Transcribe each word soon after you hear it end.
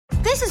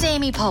This is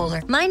Amy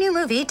Poehler. My new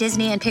movie,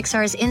 Disney and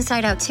Pixar's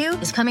Inside Out 2,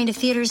 is coming to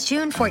theaters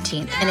June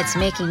 14th, and it's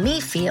making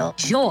me feel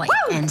joy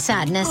and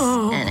sadness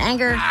and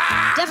anger,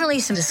 definitely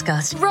some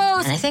disgust, and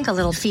I think a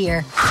little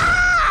fear.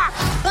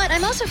 But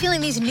I'm also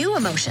feeling these new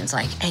emotions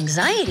like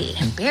anxiety,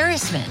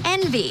 embarrassment,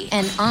 envy,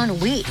 and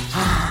ennui.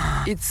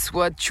 It's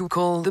what you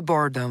call the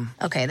boredom.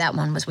 Okay, that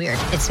one was weird.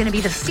 It's going to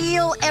be the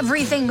feel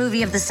everything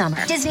movie of the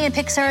summer. Disney and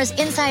Pixar's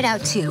Inside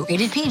Out 2,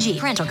 rated PG.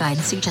 Parental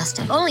guidance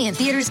suggested. Only in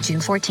theaters June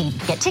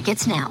 14th. Get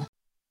tickets now.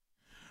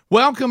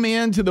 Welcome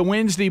into the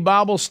Wednesday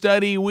Bible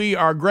study. We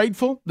are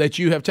grateful that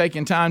you have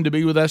taken time to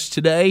be with us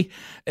today.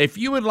 If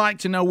you would like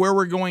to know where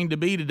we're going to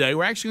be today,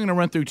 we're actually going to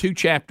run through 2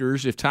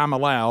 chapters, if time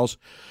allows,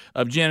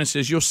 of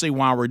Genesis. You'll see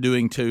why we're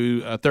doing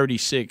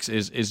 36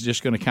 is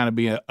just going to kind of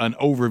be an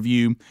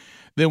overview.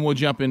 Then we'll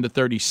jump into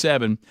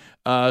 37.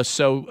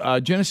 So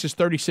Genesis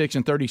 36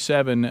 and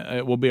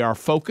 37 will be our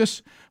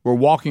focus. We're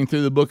walking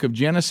through the book of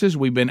Genesis.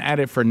 We've been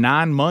at it for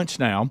 9 months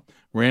now.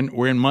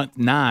 We're in month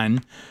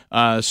 9,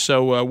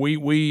 so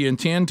we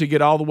intend to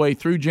get all the way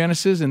through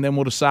Genesis, and then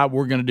we'll decide what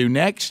we're going to do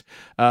next.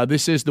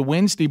 This is the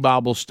Wednesday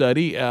Bible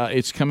study.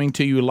 It's coming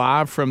to you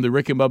live from the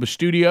Rick and Bubba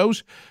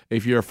studios.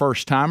 If you're a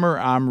first-timer,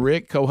 I'm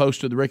Rick,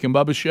 co-host of the Rick and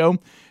Bubba Show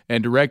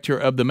and director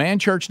of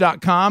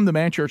themanchurch.com.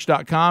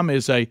 Themanchurch.com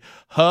is a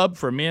hub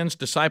for men's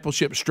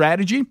discipleship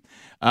strategy,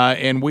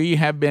 and we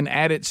have been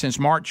at it since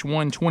March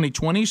 1,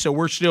 2020, so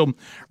we're still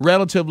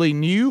relatively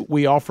new.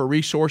 We offer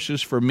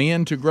resources for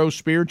men to grow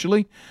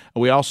spiritually.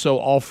 We also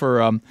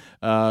offer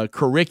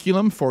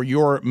curriculum for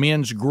your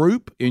men's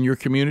group in your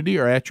community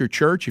or at your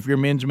church. If your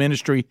men's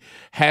ministry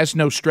has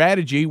no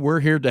strategy,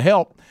 we're here to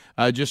help.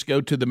 Just go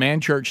to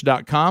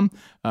themanchurch.com.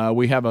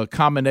 We have a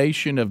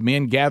combination of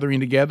men gathering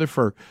together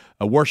for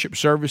worship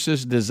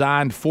services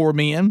designed for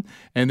men,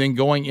 and then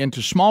going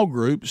into small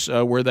groups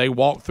where they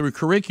walk through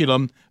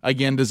curriculum,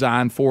 again,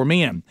 designed for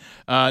men.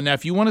 Now,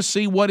 if you want to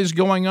see what is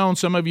going on,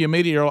 some of you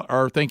immediately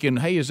are thinking,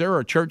 hey, is there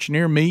a church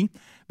near me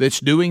that's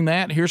doing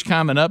that? Here's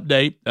kind of an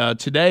update.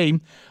 Today,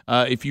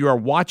 if you are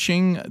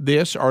watching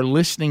this or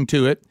listening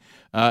to it,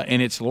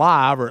 and it's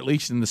live, or at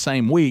least in the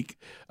same week,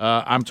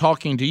 I'm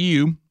talking to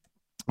you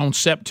on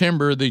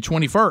September the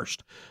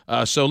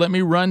 21st. So let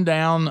me run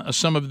down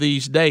some of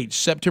these dates.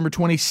 September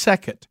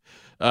 22nd,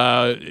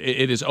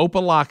 it is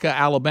Opelika,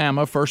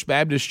 Alabama, First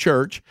Baptist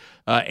Church.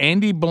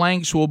 Andy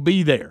Blanks will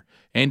be there.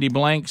 Andy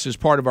Blanks is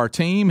part of our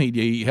team.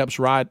 He helps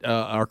write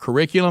our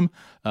curriculum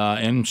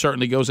and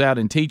certainly goes out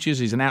and teaches.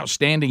 He's an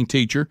outstanding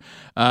teacher,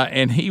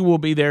 and he will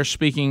be there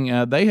speaking.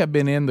 They have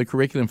been in the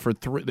curriculum for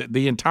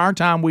the entire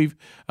time we've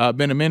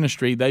been a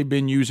ministry. They've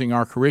been using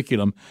our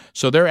curriculum,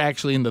 so they're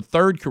actually in the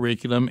 3rd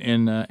curriculum,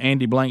 and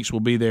Andy Blanks will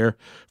be there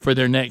for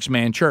their Next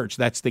Man Church.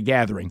 That's the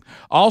gathering.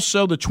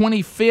 Also, the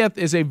 25th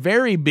is a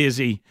very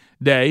busy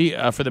day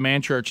for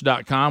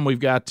themanchurch.com. We've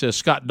got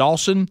Scott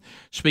Dawson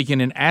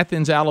speaking in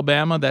Athens,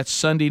 Alabama. That's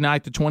Sunday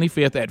night, the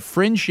 25th, at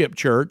Friendship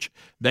Church.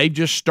 They've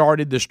just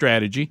started the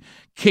strategy.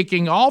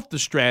 Kicking off the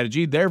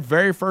strategy, their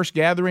very first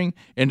gathering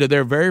into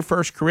their very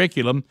first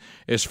curriculum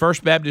is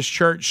First Baptist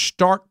Church,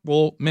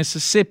 Starkville,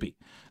 Mississippi.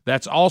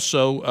 That's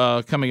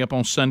also coming up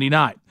on Sunday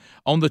night.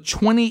 On the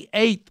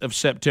 28th of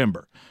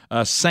September,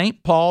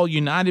 St. Paul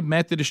United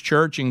Methodist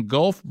Church in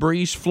Gulf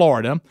Breeze,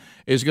 Florida,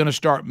 is going to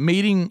start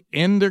meeting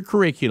in their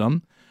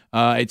curriculum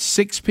at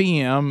 6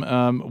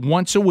 p.m.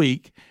 Once a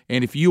week.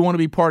 And if you want to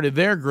be part of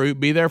their group,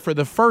 be there for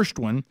the first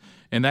one,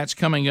 and that's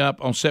coming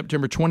up on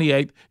September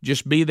 28th.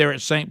 Just be there at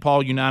St.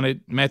 Paul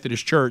United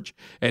Methodist Church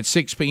at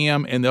 6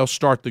 p.m., and they'll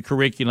start the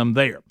curriculum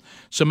there.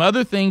 Some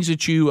other things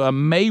that you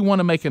may want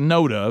to make a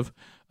note of.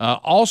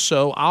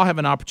 Also, I'll have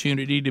an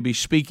opportunity to be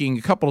speaking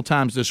a couple of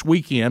times this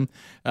weekend.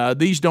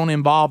 These don't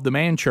involve the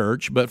Man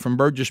Church, but from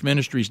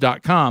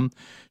BurgessMinistries.com,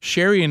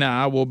 Sherry and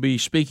I will be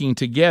speaking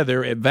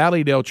together at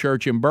Valleydale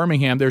Church in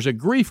Birmingham. There's a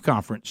grief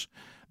conference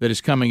that is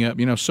coming up.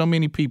 You know, so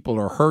many people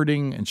are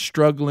hurting and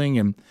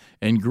struggling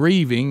and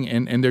grieving,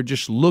 and they're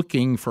just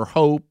looking for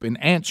hope and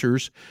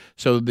answers.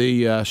 So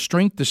the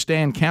Strength to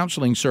Stand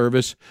counseling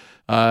service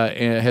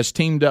has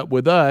teamed up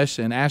with us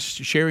and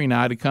asked Sherry and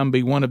I to come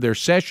be one of their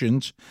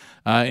sessions.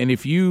 And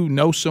if you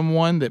know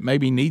someone that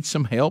maybe needs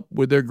some help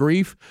with their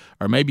grief,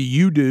 or maybe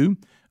you do,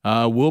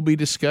 we'll be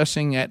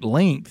discussing at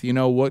length,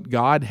 what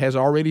God has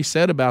already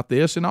said about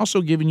this, and also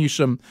giving you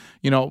some,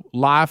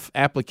 life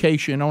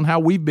application on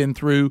how we've been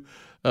through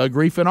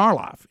grief in our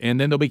life. And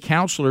then there'll be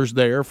counselors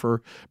there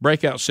for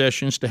breakout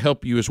sessions to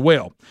help you as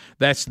well.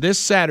 That's this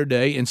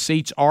Saturday, and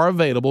seats are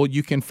available.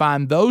 You can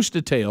find those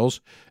details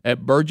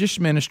at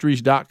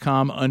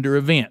BurgessMinistries.com under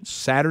events,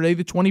 Saturday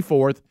the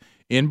 24th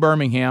in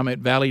Birmingham at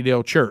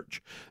Valleydale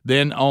Church.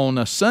 Then on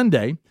a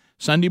Sunday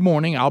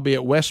morning, I'll be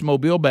at West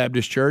Mobile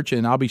Baptist Church,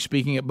 and I'll be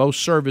speaking at both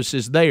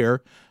services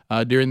there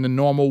during the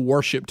normal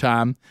worship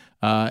time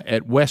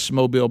at West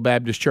Mobile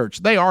Baptist Church.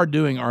 They are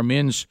doing our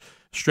men's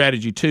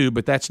strategy too,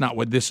 but that's not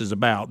what this is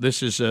about.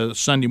 This is a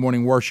Sunday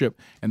morning worship,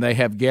 and they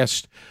have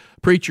guest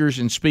preachers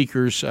and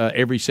speakers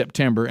every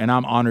September, and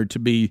I'm honored to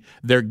be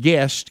their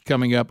guest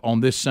coming up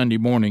on this Sunday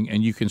morning,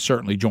 and you can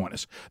certainly join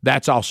us.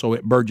 That's also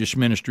at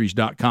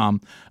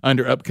burgessministries.com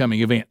under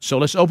upcoming events. So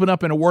let's open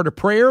up in a word of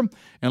prayer,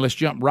 and let's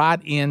jump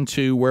right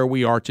into where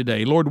we are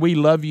today. Lord, we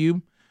love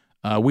you.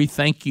 We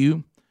thank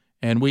you,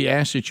 and we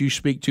ask that you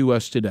speak to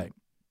us today.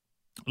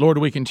 Lord,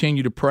 we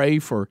continue to pray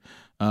for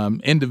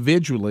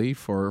individually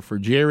for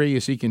Jerry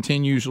as he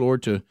continues,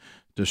 Lord, to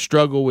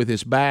struggle with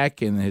his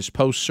back and his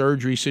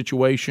post-surgery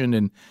situation,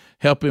 and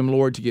help him,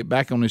 Lord, to get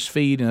back on his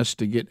feet and us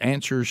to get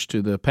answers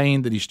to the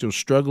pain that he's still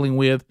struggling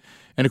with.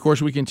 And, of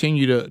course, we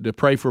continue to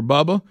pray for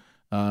Bubba,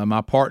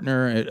 my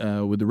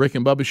partner with the Rick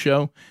and Bubba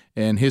Show,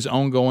 and his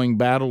ongoing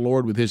battle,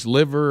 Lord, with his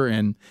liver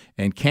and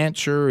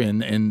cancer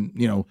and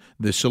you know,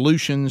 the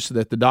solutions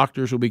that the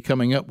doctors will be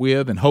coming up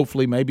with and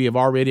hopefully maybe have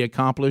already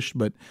accomplished.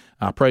 But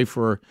I pray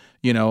for,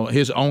 you know,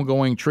 his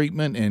ongoing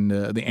treatment and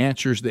the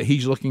answers that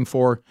he's looking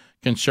for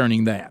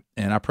concerning that.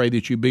 And I pray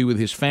that you be with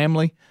his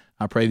family.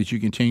 I pray that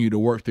you continue to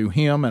work through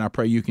him, and I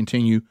pray you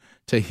continue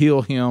to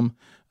heal him.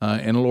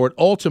 And, Lord,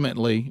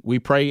 ultimately, we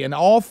pray in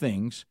all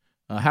things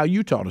how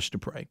you taught us to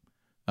pray,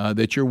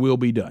 that your will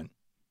be done.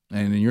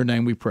 And in your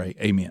name we pray.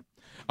 Amen.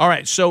 All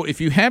right, so if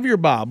you have your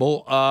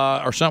Bible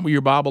or something with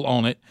your Bible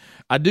on it,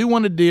 I do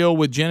want to deal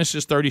with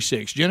Genesis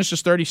 36.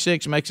 Genesis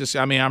 36 makes us,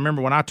 I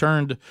remember when I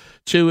turned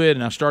to it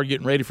and I started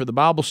getting ready for the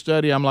Bible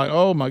study, I'm like,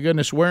 oh my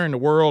goodness, where in the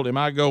world am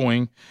I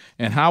going,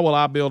 and how will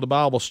I build a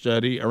Bible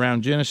study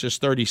around Genesis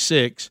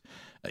 36,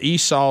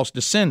 Esau's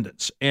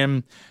descendants?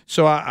 And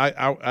so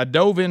I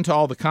dove into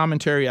all the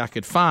commentary I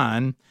could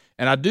find,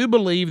 and I do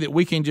believe that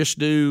we can just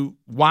do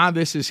why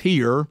this is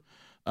here,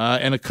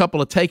 and a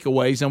couple of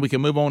takeaways, and we can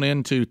move on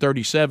into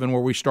 37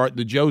 where we start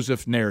the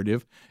Joseph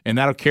narrative, and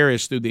that'll carry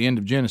us through the end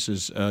of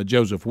Genesis.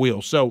 Joseph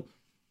will. So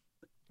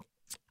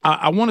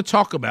I want to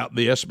talk about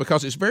this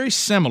because it's very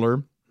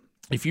similar,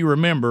 if you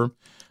remember,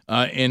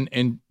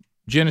 in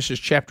Genesis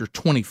chapter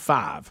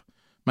 25.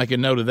 Make a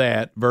note of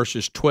that,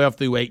 verses 12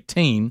 through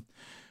 18,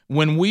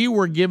 when we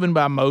were given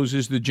by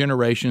Moses the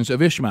generations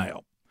of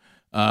Ishmael.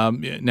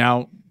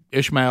 Now,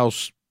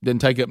 Ishmael's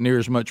didn't take up near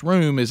as much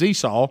room as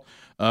Esau,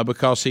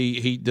 because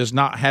he does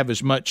not have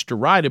as much to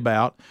write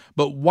about.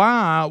 But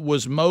why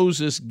was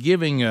Moses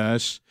giving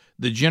us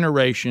the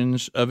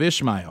generations of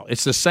Ishmael?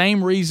 It's the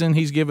same reason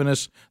he's given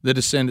us the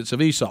descendants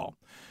of Esau,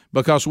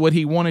 because what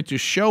he wanted to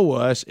show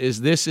us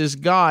is this is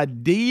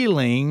God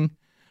dealing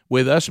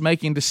with us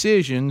making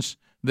decisions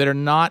that are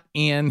not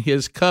in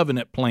his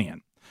covenant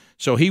plan.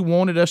 So he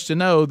wanted us to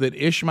know that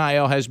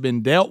Ishmael has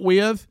been dealt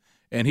with,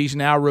 and he's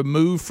now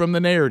removed from the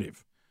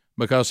narrative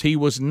because he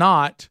was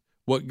not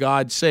what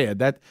God said.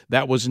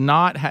 That was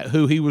not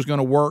who he was going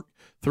to work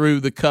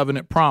through the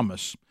covenant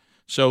promise.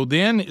 So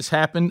then it's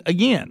happened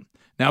again.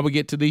 Now we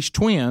get to these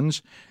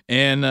twins,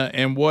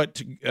 and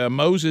what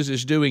Moses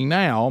is doing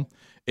now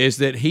is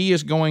that he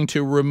is going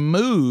to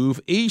remove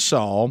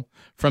Esau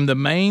from the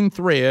main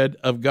thread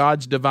of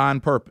God's divine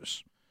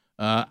purpose.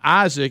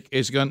 Isaac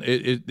is going,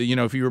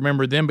 if you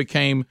remember, then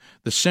became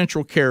the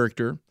central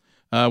character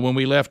when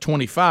we left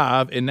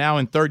 25, and now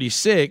in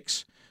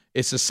 36,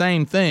 it's the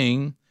same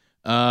thing.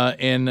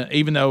 And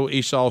even though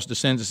Esau's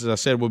descendants, as I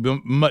said, will be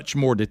much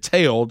more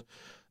detailed,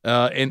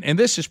 and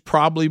this is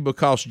probably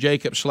because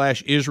Jacob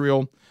 /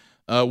 Israel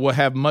will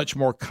have much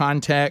more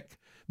contact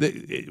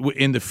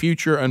in the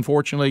future.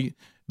 Unfortunately,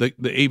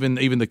 even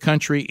the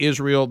country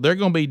Israel, they're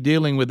going to be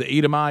dealing with the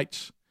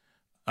Edomites.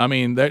 I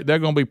mean, they're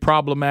going to be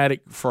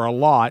problematic for a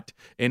lot.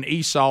 And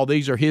Esau,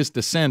 these are his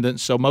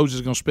descendants, so Moses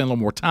is going to spend a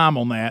little more time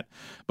on that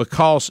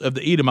because of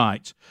the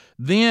Edomites.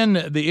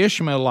 Then the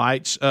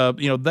Ishmaelites,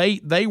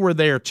 they were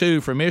there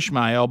too from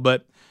Ishmael,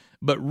 but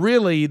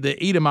really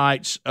the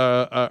Edomites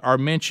are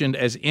mentioned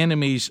as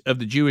enemies of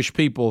the Jewish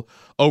people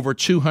over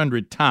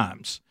 200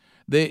 times.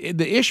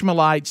 The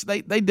Ishmaelites,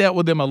 they dealt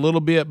with them a little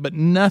bit, but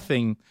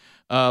nothing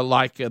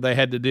like they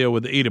had to deal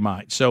with the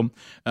Edomites. So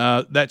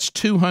that's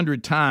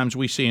 200 times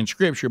we see in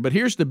Scripture. But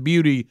here's the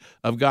beauty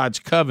of God's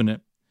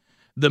covenant.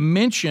 The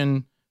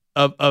mention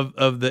of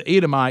the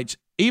Edomites,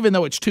 even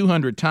though it's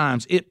 200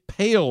 times, it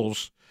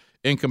pales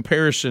in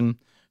comparison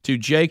to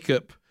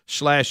Jacob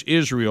 /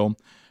 Israel,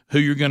 who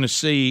you're going to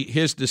see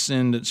his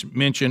descendants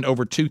mentioned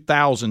over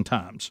 2,000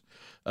 times.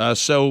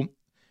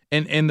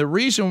 And the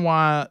reason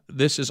why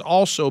this is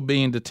also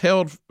being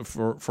detailed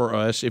for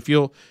us, if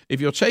you'll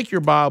take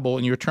your Bible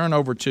and you turn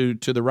over to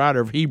the writer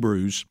of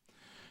Hebrews,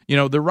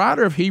 the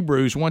writer of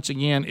Hebrews once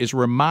again is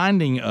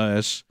reminding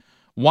us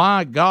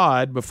why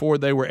God, before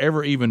they were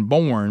ever even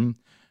born,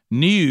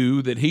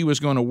 knew that he was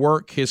going to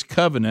work his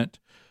covenant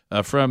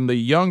from the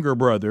younger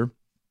brother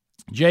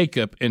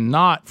Jacob and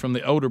not from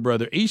the older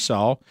brother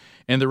Esau.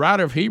 And the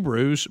writer of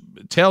Hebrews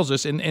tells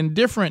us in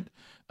different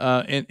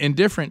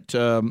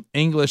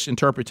English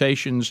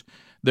interpretations,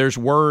 there's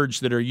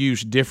words that are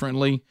used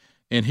differently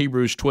in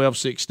Hebrews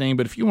 12:16.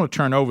 But if you want to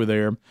turn over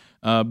there,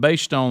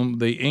 based on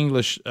the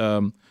English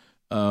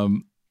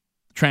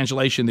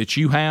translation that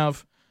you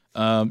have,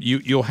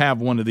 you'll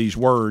have one of these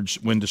words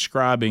when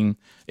describing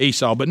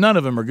Esau, but none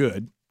of them are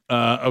good.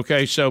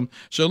 Okay, so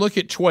look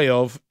at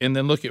 12 and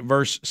then look at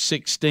verse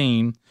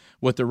 16,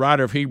 what the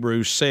writer of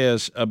Hebrews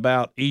says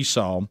about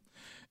Esau.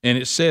 And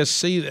it says,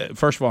 see that,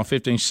 first of all,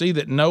 15, see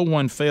that no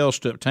one fails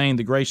to obtain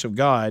the grace of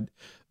God,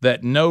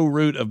 that no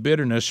root of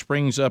bitterness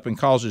springs up and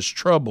causes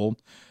trouble,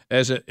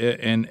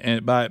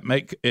 and by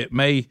it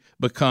may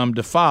become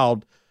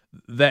defiled,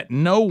 that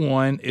no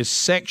one is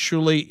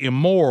sexually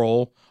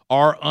immoral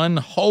or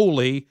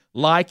unholy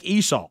like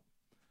Esau.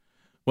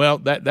 Well,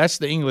 that's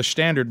the English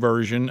Standard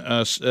Version.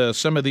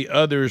 Some of the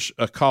others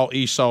call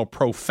Esau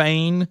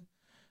profane.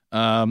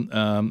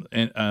 But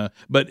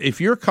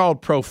if you're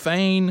called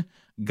profane,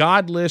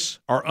 godless,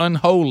 or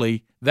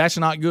unholy, that's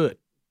not good.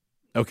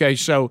 Okay,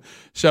 so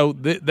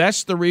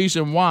that's the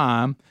reason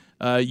why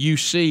you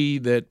see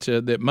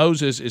that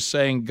Moses is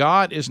saying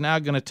God is now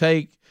going to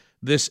take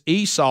this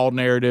Esau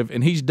narrative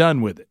and he's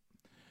done with it.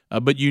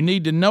 But you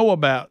need to know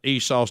about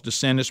Esau's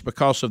descendants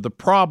because of the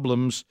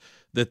problems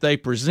that they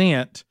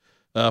present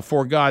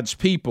for God's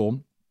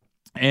people.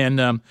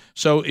 And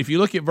so if you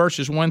look at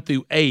verses 1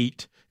 through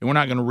 8, and we're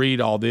not going to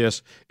read all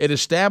this, it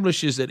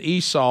establishes that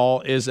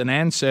Esau is an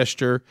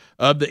ancestor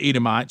of the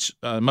Edomites.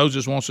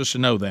 Moses wants us to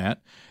know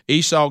that.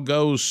 Esau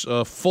goes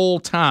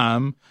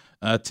full-time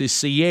to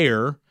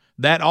Seir.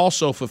 That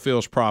also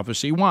fulfills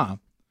prophecy. Why?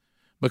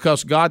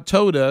 Because God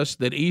told us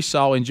that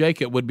Esau and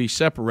Jacob would be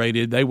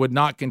separated. They would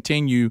not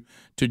continue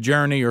to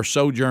journey or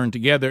sojourn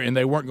together, and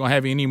they weren't going to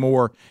have any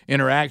more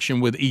interaction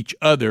with each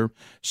other.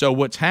 So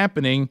what's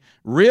happening,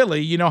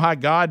 really, you know how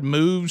God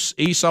moves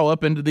Esau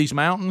up into these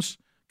mountains?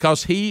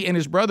 Because he and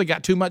his brother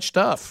got too much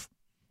stuff.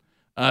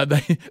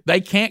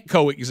 They can't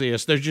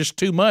coexist. There's just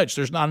too much.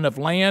 There's not enough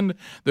land.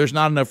 There's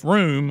not enough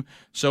room.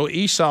 So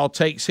Esau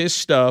takes his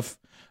stuff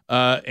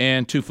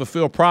and to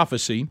fulfill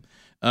prophecy,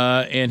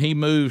 and he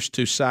moves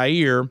to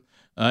Seir,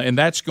 and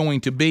that's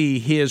going to be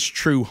his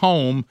true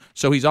home.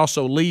 So he's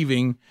also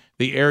leaving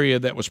the area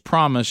that was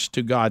promised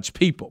to God's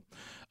people.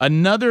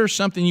 Another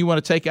something you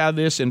want to take out of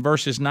this in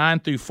verses 9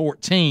 through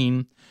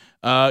 14,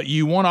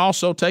 you want to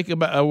also take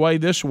away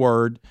this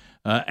word,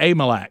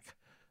 Amalek.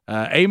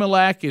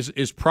 Amalek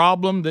is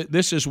problem.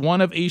 This is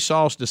one of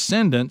Esau's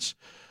descendants.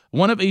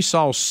 One of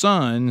Esau's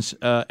sons,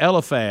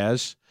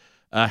 Eliphaz,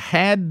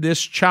 had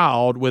this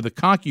child with a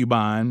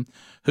concubine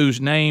whose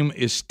name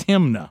is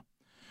Timnah.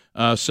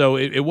 So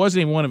it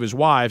wasn't even one of his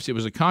wives. It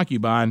was a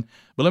concubine.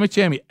 But let me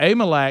tell you,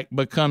 Amalek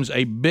becomes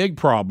a big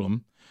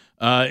problem.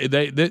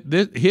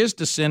 His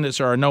descendants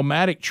are a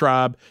nomadic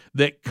tribe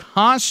that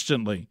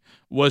constantly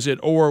was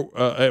at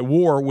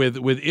war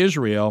with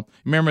Israel.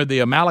 Remember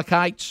the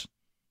Amalekites?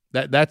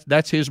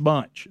 That's his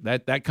bunch.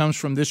 That comes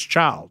from this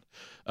child.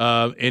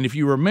 And if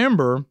you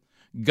remember,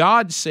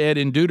 God said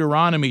in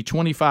Deuteronomy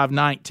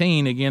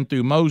 25:19, again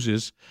through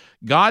Moses,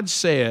 God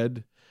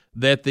said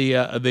that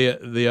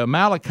the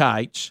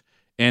Amalekites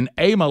and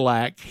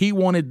Amalek, he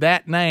wanted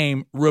that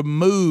name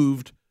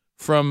removed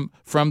from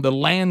the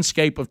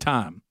landscape of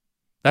time.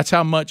 That's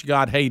how much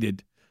God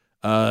hated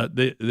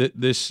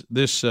this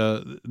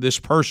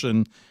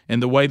person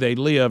and the way they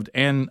lived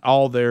and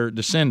all their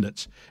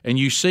descendants. And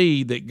you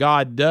see that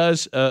God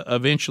does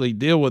eventually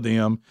deal with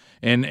them,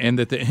 and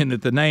that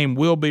the name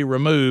will be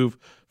removed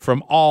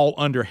from all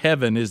under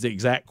heaven is the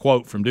exact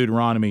quote from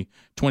Deuteronomy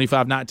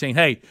 25:19.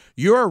 Hey,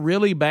 you're a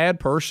really bad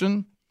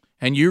person,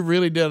 and you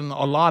really did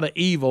a lot of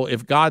evil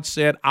if God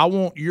said, I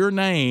want your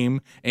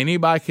name and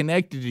anybody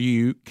connected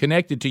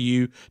to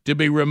you to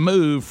be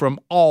removed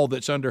from all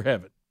that's under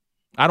heaven.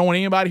 I don't want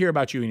anybody to hear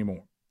about you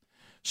anymore.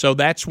 So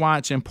that's why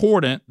it's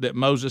important that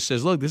Moses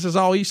says, look, this is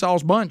all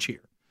Esau's bunch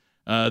here.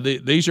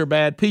 These are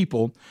bad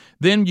people.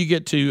 Then you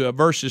get to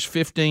verses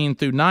 15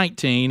 through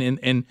 19,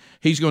 and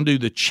he's going to do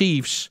the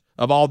chiefs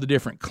of all the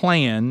different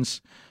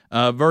clans.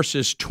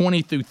 Verses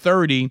 20 through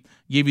 30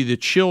 give you the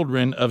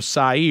children of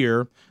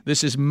Seir.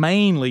 This is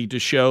mainly to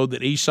show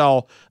that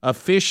Esau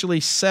officially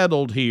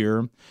settled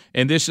here,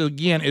 and this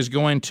again is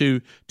going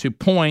to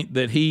point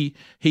that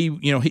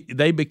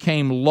they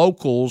became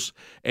locals,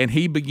 and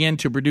he began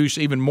to produce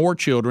even more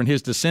children.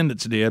 His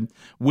descendants did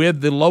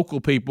with the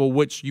local people,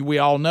 which we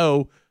all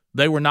know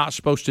they were not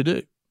supposed to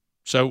do.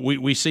 So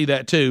we see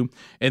that too.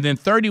 And then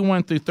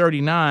 31 through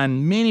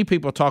 39, many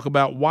people talk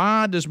about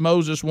why does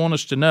Moses want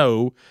us to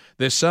know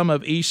that some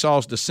of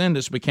Esau's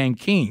descendants became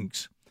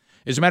kings?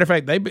 As a matter of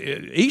fact,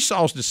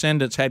 Esau's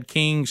descendants had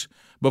kings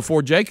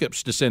before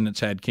Jacob's descendants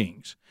had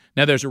kings.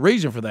 Now, there's a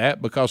reason for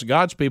that, because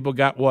God's people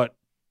got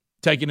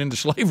taken into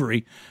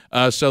slavery,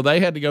 so they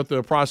had to go through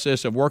a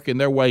process of working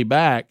their way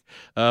back.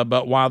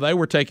 But while they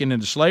were taken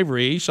into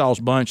slavery,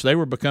 Esau's bunch, they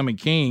were becoming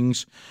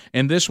kings,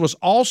 and this was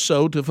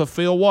also to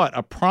fulfill what?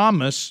 A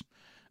promise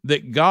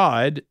that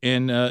God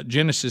in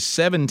Genesis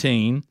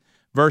 17,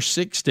 verse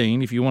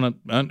 16, if you want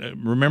to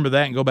remember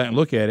that and go back and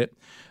look at it,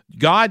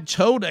 God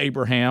told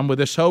Abraham with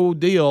this whole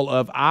deal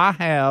of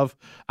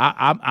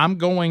I'm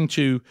going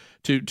to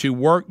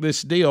work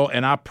this deal,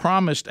 and I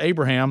promised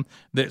Abraham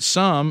that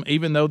some,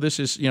 even though this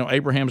is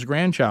Abraham's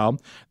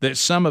grandchild, that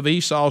some of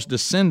Esau's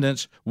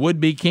descendants would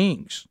be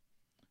kings.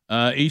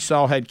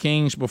 Esau had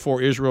kings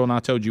before Israel, and I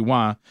told you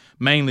why,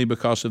 mainly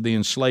because of the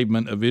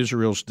enslavement of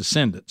Israel's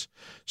descendants.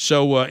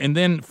 So, and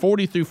then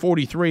 40 through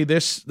 43,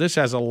 this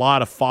has a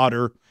lot of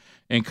fodder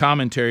and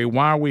commentary.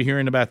 Why are we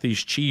hearing about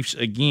these chiefs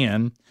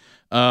again?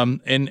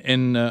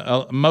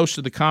 Most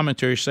of the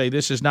commentaries say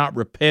this is not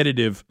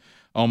repetitive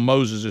on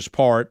Moses'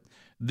 part.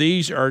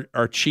 These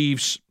are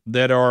chiefs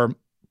that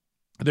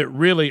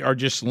really are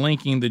just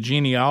linking the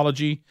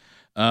genealogy.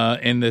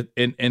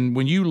 And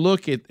when you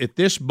look at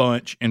this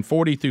bunch in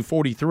 40 through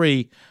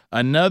 43,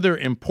 another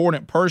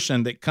important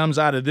person that comes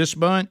out of this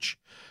bunch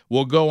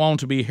will go on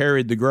to be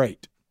Herod the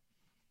Great.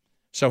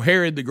 So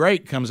Herod the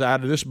Great comes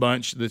out of this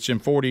bunch that's in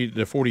 40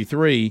 to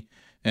 43,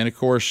 and of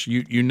course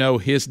you know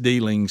his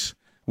dealings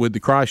with the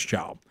Christ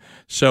child.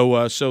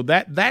 So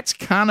that's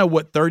kind of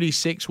what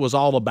 36 was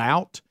all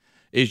about,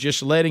 is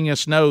just letting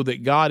us know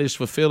that God is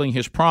fulfilling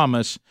his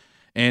promise,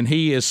 and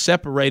he has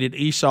separated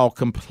Esau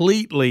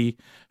completely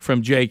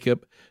from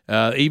Jacob,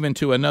 even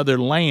to another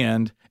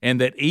land,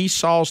 and that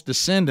Esau's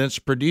descendants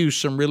produce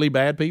some really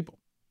bad people,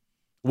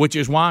 which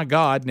is why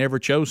God never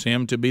chose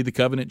him to be the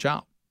covenant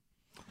child.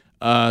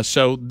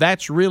 So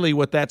that's really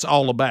what that's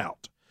all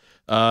about,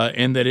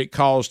 and that it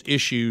caused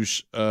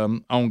issues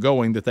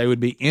ongoing, that they would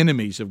be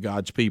enemies of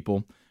God's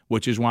people,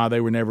 which is why they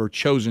were never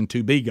chosen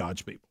to be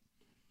God's people.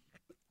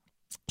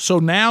 So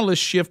now let's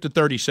shift to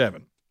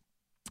 37,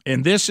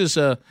 and this is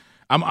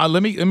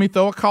let me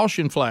throw a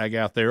caution flag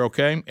out there,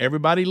 okay?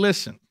 Everybody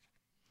listen,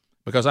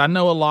 because I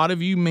know a lot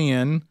of you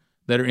men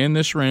that are in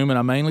this room, and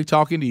I'm mainly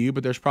talking to you,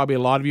 but there's probably a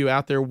lot of you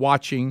out there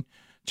watching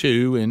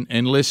too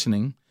and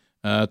listening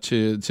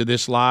to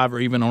this live or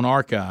even on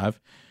archive,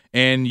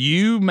 and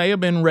you may have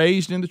been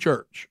raised in the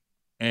church,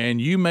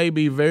 and you may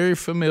be very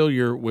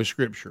familiar with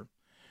Scripture.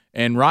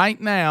 And right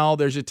now,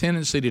 there's a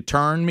tendency to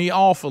turn me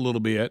off a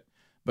little bit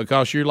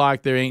because you're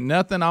like, there ain't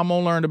nothing I'm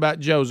going to learn about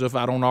Joseph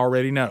I don't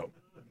already know.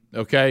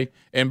 Okay?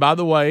 And by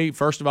the way,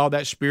 first of all,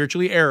 that's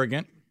spiritually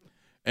arrogant.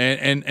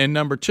 And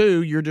number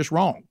two, you're just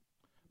wrong.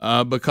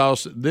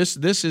 Because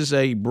this is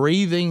a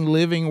breathing,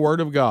 living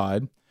Word of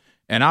God.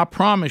 And I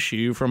promise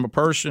you, from a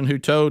person who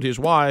told his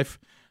wife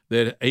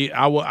that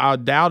I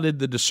doubted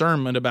the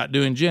discernment about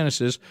doing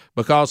Genesis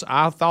because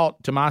I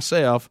thought to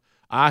myself,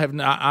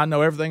 I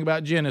know everything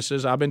about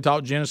Genesis. I've been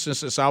taught Genesis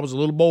since I was a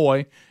little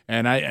boy,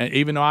 and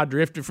even though I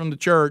drifted from the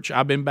church,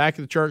 I've been back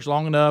at the church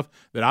long enough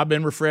that I've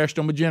been refreshed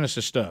on the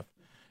Genesis stuff.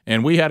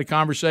 And we had a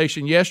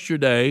conversation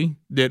yesterday,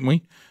 didn't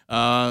we?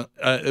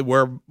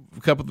 Where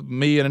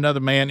me and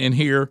another man in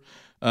here,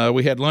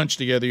 we had lunch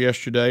together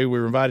yesterday. We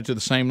were invited to the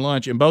same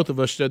lunch, and both of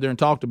us stood there and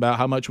talked about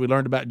how much we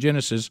learned about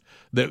Genesis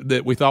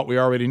that we thought we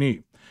already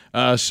knew.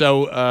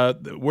 So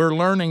we're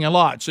learning a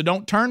lot. So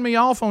don't turn me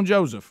off on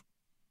Joseph.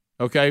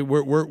 Okay,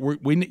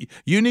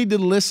 you need to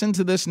listen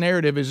to this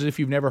narrative as if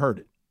you've never heard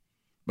it,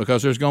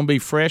 because there's going to be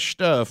fresh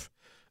stuff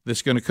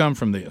that's going to come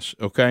from this.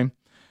 Okay,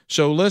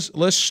 so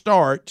let's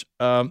start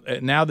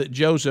now that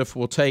Joseph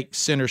will take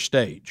center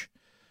stage.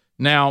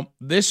 Now,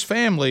 this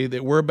family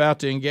that we're about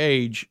to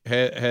engage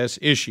has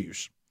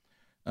issues.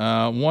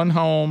 One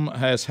home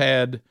has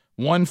had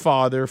one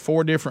father,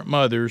 4 different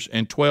mothers,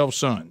 and 12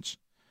 sons.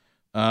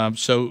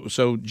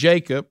 So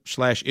Jacob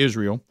 /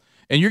 Israel,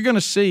 and you're going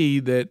to see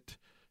that.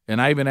 And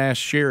I even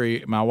asked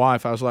Sherry, my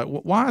wife, I was like,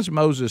 why is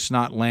Moses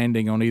not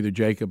landing on either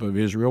Jacob or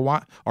Israel?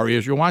 Why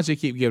does he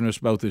keep giving us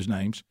both his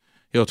names?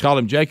 He'll call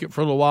him Jacob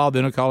for a little while,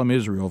 then he'll call him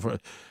Israel.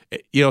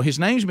 His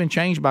name's been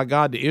changed by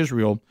God to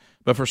Israel,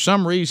 but for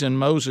some reason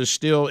Moses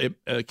still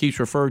keeps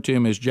referring to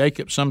him as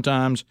Jacob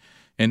sometimes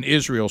and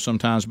Israel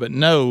sometimes, but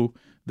know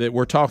that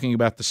we're talking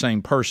about the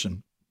same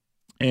person.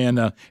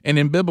 And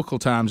in biblical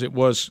times, it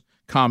was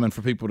common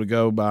for people to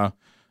go by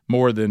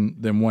more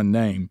than one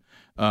name.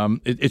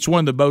 It's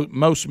one of the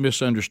most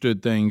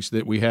misunderstood things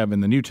that we have in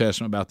the New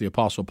Testament about the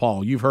Apostle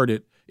Paul. You've heard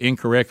it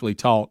incorrectly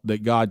taught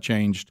that God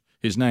changed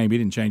his name. He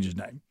didn't change his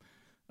name.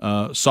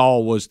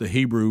 Saul was the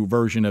Hebrew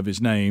version of his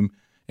name,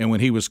 and when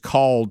he was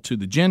called to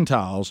the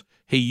Gentiles,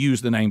 he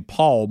used the name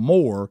Paul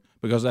more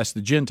because that's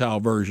the Gentile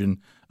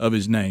version of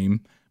his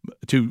name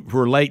to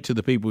relate to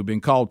the people who've been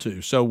called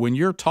to. So when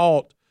you're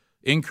taught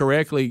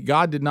incorrectly,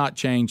 God did not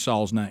change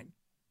Saul's name.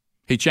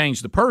 He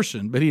changed the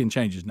person, but he didn't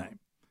change his name.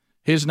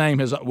 His name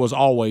was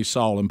always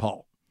Saul and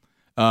Paul.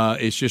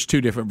 It's just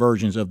 2 different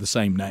versions of the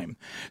same name.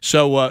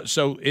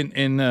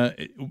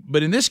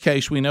 But in this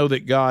case, we know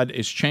that God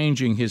is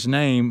changing his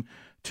name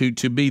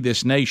to be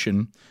this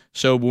nation.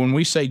 So when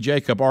we say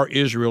Jacob or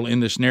Israel in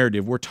this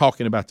narrative, we're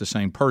talking about the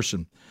same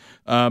person.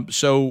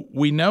 So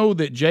we know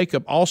that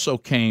Jacob also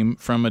came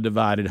from a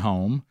divided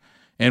home,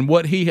 and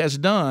what he has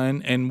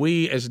done, and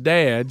we as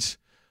dads,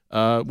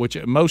 which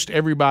most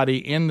everybody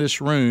in this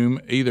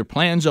room either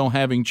plans on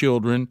having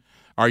children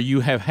or you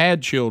have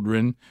had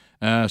children,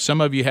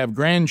 some of you have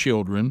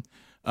grandchildren,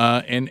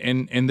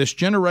 and this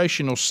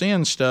generational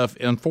sin stuff,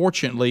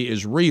 unfortunately,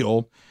 is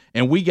real,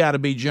 and we got to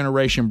be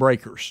generation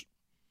breakers.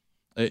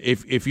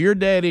 If your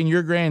daddy and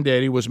your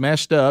granddaddy was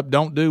messed up,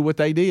 don't do what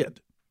they did.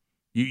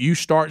 You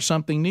start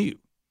something new,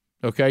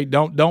 okay?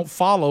 Don't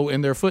follow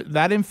in their foot.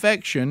 That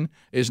infection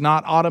is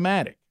not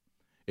automatic.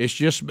 It's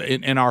just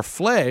in our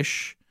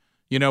flesh,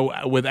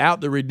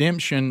 without the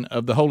redemption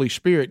of the Holy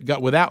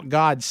Spirit, without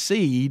God's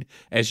seed,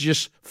 as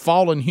just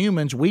fallen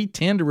humans, we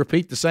tend to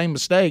repeat the same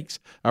mistakes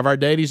of our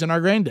daddies and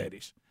our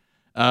granddaddies.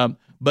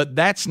 But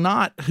that's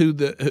not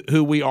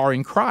who we are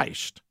in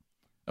Christ.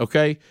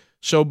 Okay?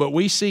 So, but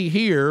we see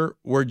here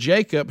where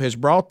Jacob has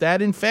brought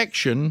that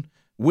infection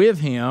with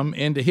him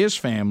into his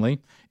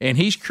family, and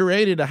he's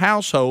created a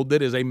household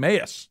that is a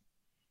mess.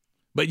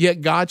 But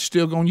yet God's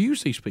still going to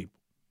use these people.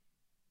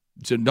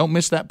 So don't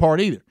miss that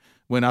part either.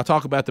 When I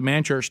talk about the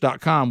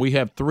manchurch.com, we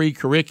have 3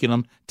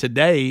 curriculum.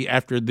 Today,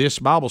 after this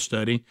Bible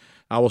study,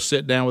 I will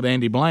sit down with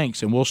Andy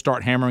Blanks, and we'll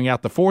start hammering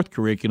out the 4th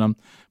curriculum.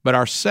 But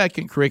our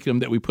 2nd curriculum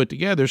that we put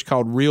together is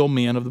called Real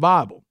Men of the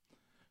Bible.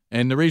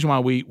 And the reason why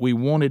we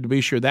wanted to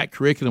be sure that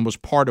curriculum was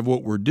part of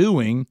what we're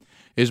doing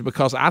is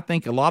because I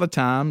think a lot of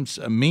times,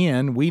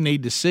 men, we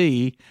need to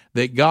see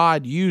that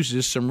God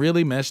uses some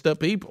really messed up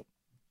people.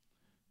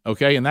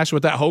 Okay, and that's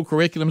what that whole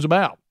curriculum's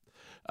about.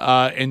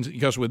 And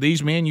because with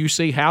these men, you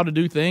see how to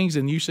do things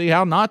and you see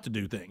how not to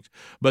do things.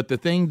 But the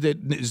thing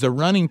that is the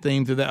running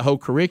theme to that whole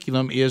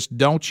curriculum is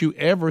don't you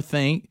ever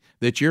think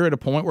that you're at a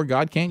point where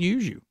God can't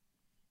use you.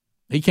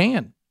 He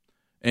can.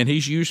 And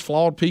he's used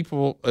flawed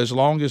people as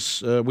long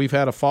as we've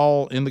had a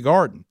fall in the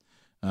garden.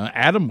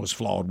 Adam was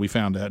flawed, we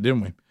found out,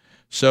 didn't we?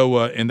 So,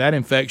 and that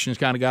infection's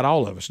kind of got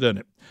all of us, doesn't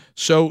it?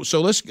 So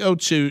let's go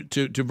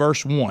to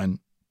verse 1.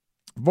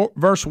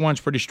 Verse 1 is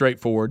pretty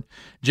straightforward.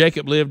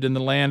 Jacob lived in the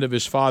land of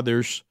his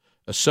fathers,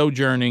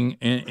 sojourning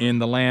in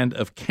the land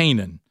of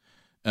Canaan.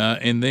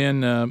 And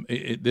then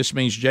this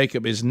means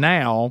Jacob is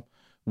now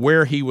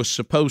where he was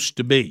supposed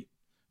to be.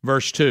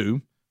 Verse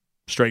 2,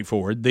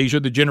 straightforward. These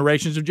are the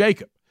generations of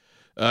Jacob.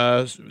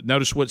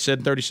 Notice what's said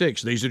in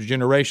 36. These are the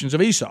generations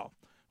of Esau.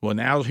 Well,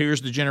 now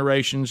here's the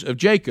generations of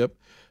Jacob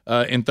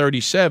in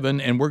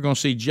 37, and we're going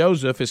to see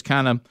Joseph as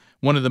kind of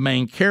one of the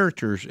main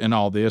characters in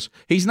all this.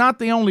 He's not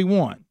the only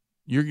one.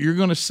 You're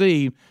going to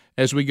see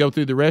as we go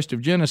through the rest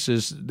of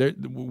Genesis,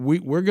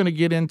 we're going to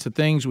get into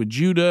things with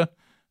Judah,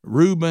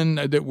 Reuben.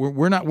 That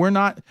we're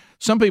not.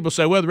 Some people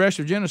say, well, the rest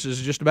of Genesis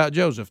is just about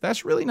Joseph.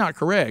 That's really not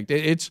correct.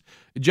 It's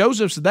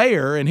Joseph's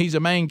there and he's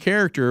a main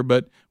character,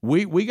 but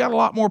we got a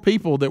lot more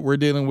people that we're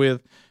dealing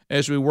with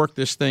as we work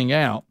this thing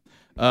out.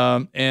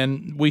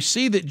 And we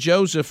see that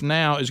Joseph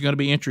now is going to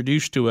be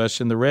introduced to us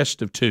in the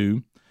rest of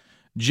 2.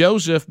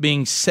 Joseph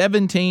being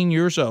 17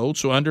 years old,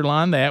 so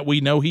underline that.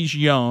 We know he's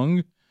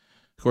young.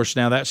 Of course,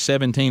 now that's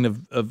 17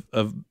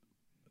 of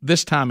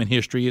this time in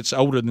history. It's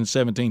older than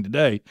 17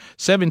 today.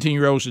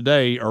 17-year-olds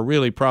today are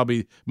really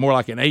probably more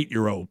like an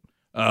 8-year-old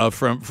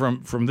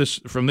from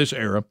this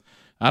era.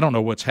 I don't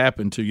know what's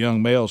happened to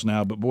young males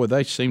now, but boy,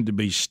 they seem to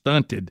be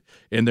stunted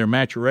in their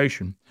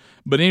maturation.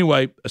 But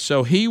anyway,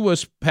 so he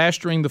was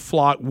pasturing the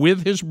flock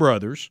with his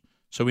brothers.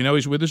 So we know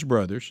he's with his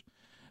brothers.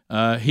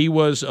 He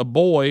was a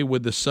boy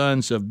with the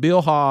sons of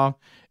Bilhah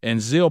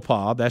and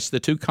Zilpah. That's the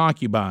 2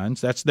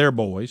 concubines. That's their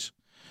boys.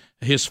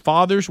 His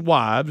father's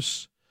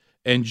wives,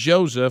 and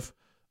Joseph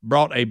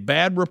brought a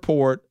bad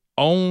report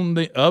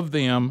of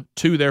them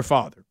to their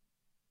father.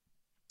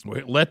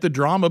 Let the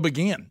drama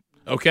begin.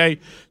 Okay,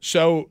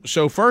 so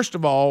first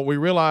of all, we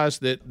realize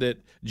that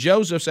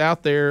Joseph's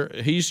out there.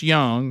 He's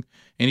young,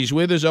 and he's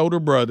with his older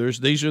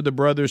brothers. These are the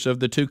brothers of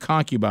the 2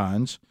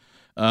 concubines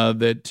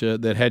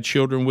that had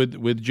children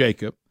with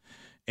Jacob,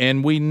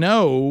 and we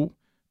know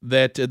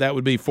that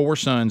would be 4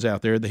 sons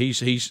out there. That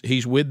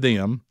he's with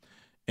them.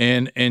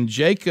 And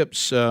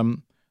Jacob's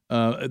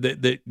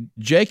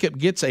Jacob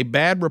gets a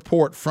bad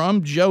report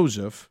from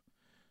Joseph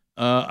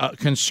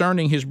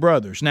concerning his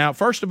brothers. Now,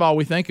 first of all,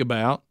 we think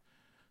about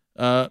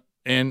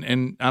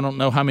and I don't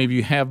know how many of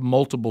you have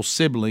multiple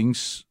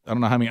siblings. I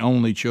don't know how many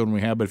only children we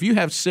have, but if you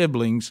have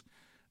siblings,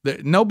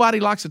 nobody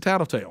likes a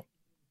tattletale.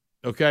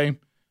 Okay,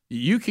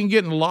 you can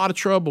get in a lot of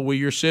trouble with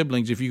your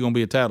siblings if you're going to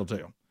be a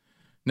tattletale.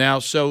 Now,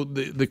 so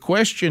the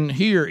question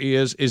here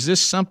is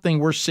this something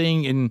we're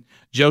seeing in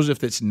Joseph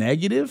that's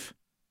negative,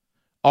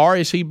 or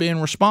is he being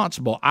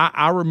responsible?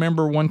 I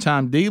remember one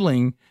time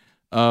dealing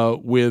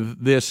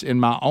with this in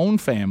my own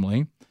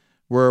family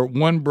where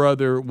one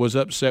brother was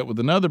upset with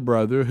another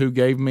brother who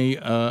gave me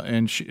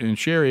and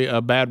Sherry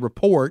a bad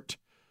report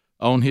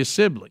on his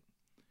sibling.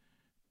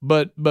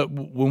 But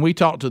when we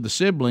talked to the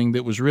sibling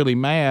that was really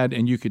mad,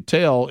 and you could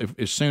tell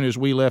as soon as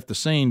we left the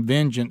scene,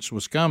 vengeance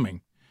was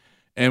coming.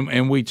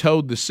 And we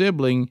told the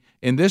sibling,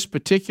 in this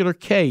particular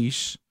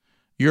case,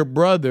 your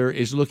brother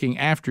is looking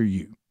after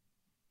you,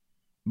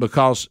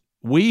 because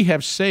we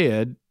have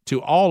said to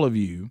all of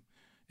you,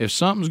 if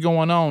something's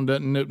going on,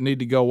 doesn't need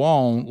to go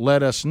on,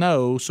 let us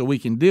know so we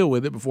can deal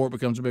with it before it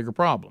becomes a bigger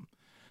problem.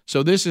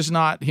 So this is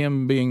not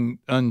him being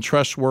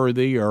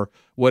untrustworthy or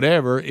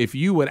whatever. If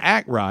you would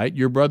act right,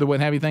 your brother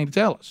wouldn't have anything to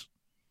tell us.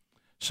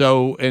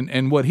 So,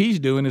 and what he's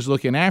doing is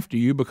looking after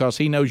you because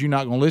he knows you're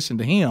not going to listen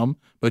to him,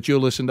 but you'll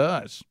listen to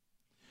us.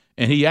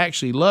 And he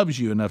actually loves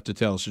you enough to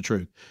tell us the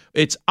truth.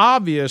 It's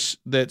obvious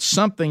that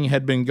something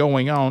had been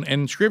going on,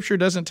 and Scripture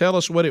doesn't tell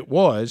us what it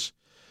was,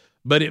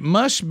 but it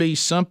must be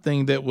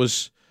something that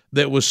was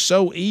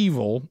so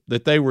evil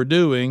that they were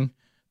doing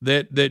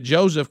that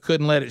Joseph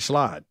couldn't let it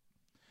slide.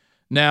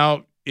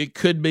 Now, it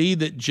could be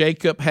that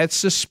Jacob had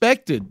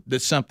suspected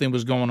that something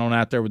was going on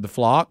out there with the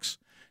flocks,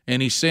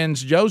 and he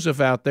sends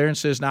Joseph out there and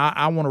says, "Now,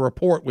 I want to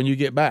report when you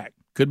get back."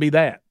 Could be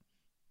that.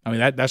 I mean,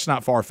 that's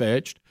not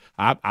far-fetched.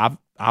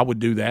 I would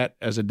do that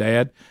as a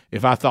dad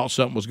if I thought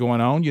something was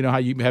going on. You know how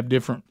you have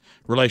different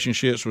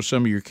relationships with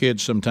some of your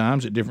kids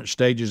sometimes at different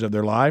stages of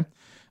their life.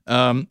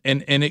 And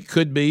it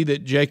could be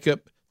that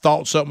Jacob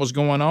thought something was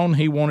going on.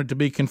 He wanted to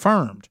be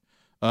confirmed.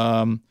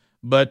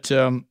 But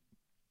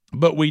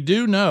we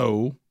do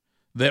know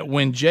that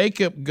when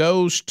Jacob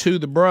goes to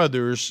the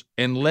brothers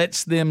and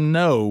lets them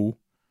know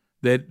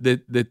that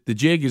the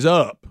jig is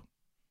up,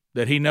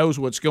 that he knows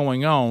what's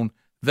going on,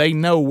 they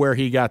know where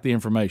he got the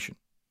information.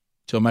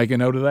 So make a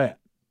note of that.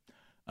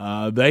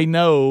 They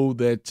know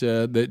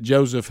that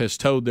Joseph has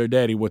told their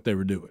daddy what they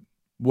were doing,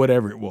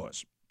 whatever it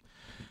was.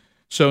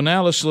 So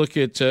now let's look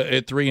at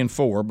 3 and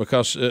 4,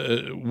 because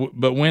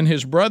but when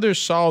his brothers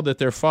saw that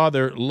their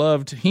father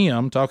loved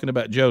him, talking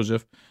about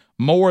Joseph,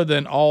 more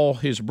than all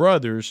his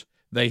brothers,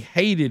 they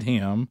hated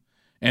him,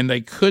 and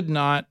they could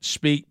not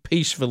speak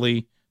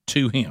peacefully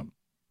to him.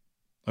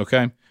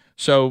 Okay?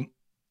 So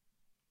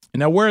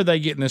now where are they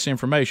getting this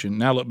information?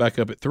 Now look back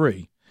up at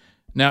 3.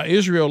 Now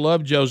Israel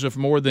loved Joseph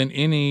more than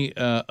any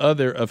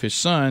other of his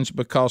sons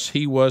because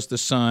he was the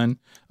son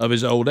of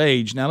his old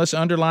age. Now let's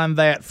underline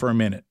that for a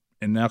minute,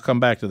 and I'll come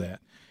back to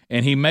that.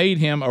 And he made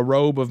him a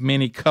robe of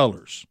many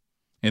colors.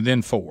 And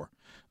then 4.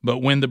 But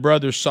when the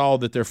brothers saw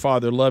that their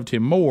father loved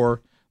him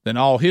more than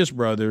all his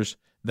brothers,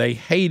 they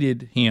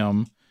hated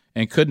him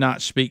and could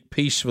not speak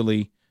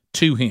peacefully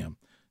to him.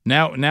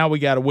 Now we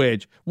got a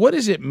wedge. What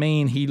does it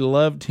mean he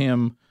loved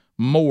him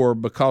more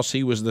because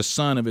he was the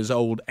son of his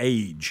old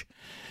age?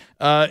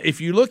 If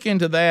you look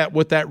into that,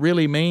 what that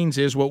really means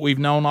is what we've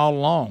known all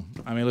along.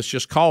 I mean, let's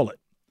just call it.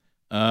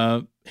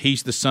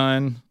 He's the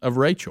son of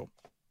Rachel.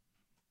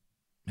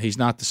 He's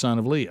not the son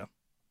of Leah.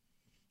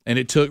 And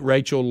it took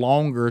Rachel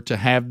longer to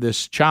have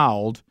this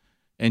child,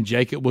 and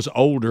Jacob was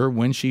older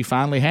when she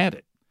finally had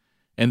it.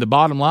 And the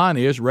bottom line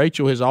is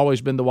Rachel has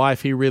always been the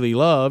wife he really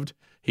loved.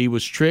 He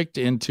was tricked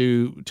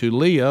into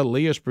Leah.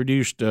 Leah's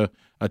produced a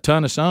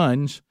ton of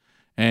sons,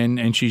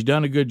 and she's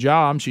done a good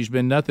job. She's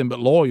been nothing but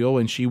loyal,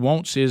 and she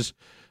wants his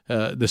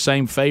the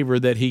same favor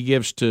that he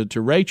gives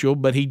to Rachel,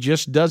 but he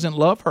just doesn't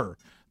love her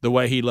the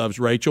way he loves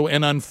Rachel.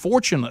 And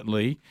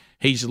unfortunately,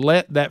 he's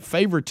let that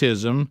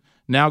favoritism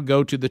now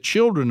go to the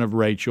children of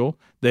Rachel,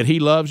 that he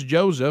loves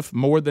Joseph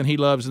more than he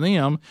loves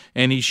them,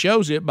 and he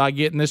shows it by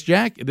getting this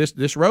jacket,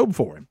 this robe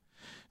for him.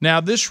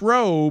 Now, this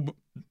robe,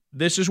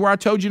 this is where I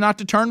told you not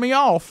to turn me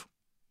off,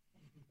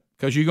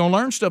 because you're going to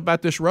learn stuff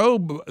about this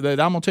robe that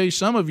I'm going to tell you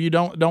some of you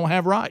don't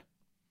have right,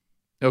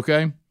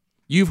 okay?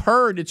 You've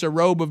heard it's a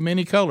robe of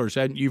many colors.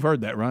 You've heard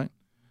that, right?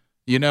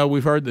 You know,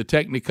 we've heard the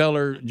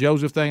Technicolor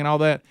Joseph thing and all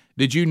that.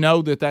 Did you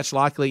know that that's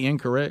likely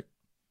incorrect?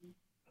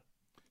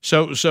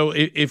 So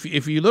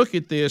if you look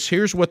at this,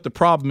 here's what the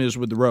problem is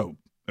with the robe,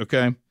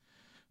 okay?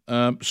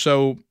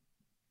 So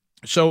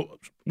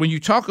when you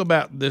talk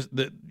about this,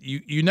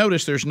 you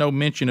notice there's no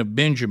mention of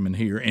Benjamin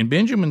here, and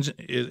Benjamin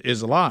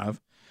is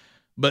alive,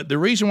 but the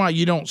reason why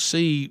you don't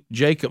see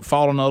Jacob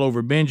falling all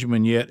over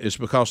Benjamin yet is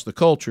because the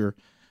culture.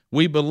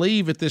 We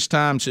believe at this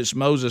time, since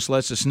Moses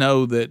lets us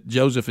know that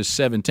Joseph is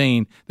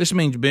 17, this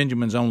means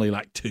Benjamin's only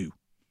like 2.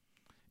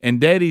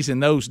 And daddies in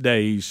those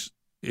days,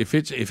 if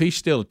he's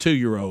still a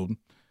 2-year-old,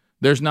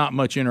 there's not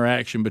much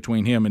interaction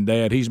between him and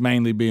dad. He's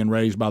mainly being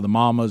raised by the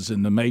mamas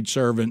and the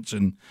maidservants,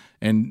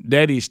 and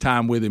daddy's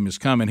time with him is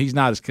coming. He's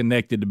not as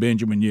connected to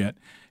Benjamin yet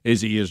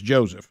as he is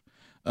Joseph.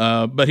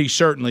 But he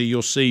certainly,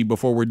 you'll see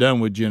before we're done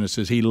with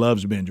Genesis, he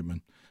loves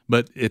Benjamin.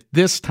 But at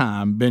this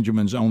time,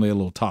 Benjamin's only a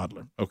little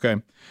toddler. Okay,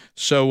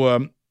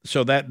 so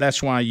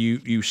that's why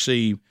you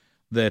see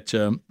that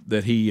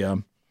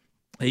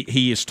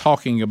he is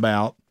talking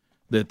about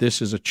that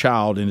this is a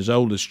child and his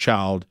oldest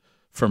child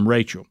from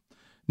Rachel.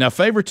 Now,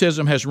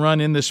 favoritism has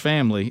run in this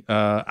family.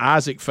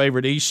 Isaac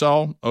favored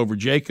Esau over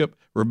Jacob.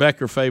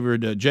 Rebekah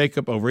favored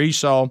Jacob over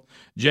Esau.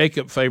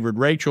 Jacob favored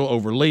Rachel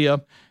over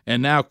Leah.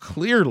 And now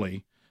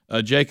clearly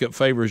Jacob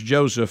favors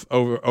Joseph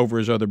over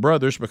his other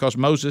brothers, because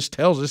Moses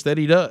tells us that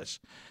he does.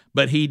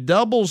 But he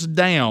doubles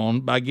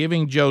down by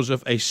giving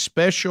Joseph a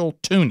special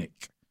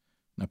tunic.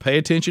 Now pay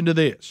attention to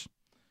this.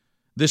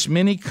 This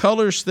many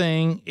colors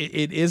thing,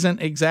 it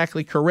isn't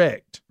exactly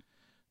correct.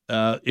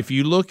 If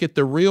you look at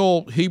the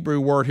real Hebrew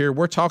word here,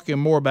 we're talking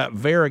more about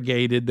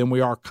variegated than we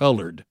are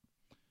colored.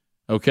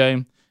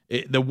 Okay?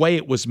 The way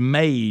it was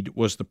made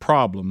was the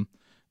problem,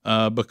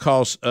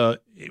 because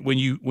when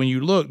you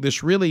look,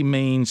 this really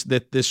means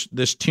that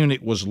this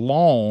tunic was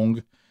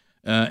long,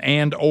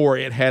 and or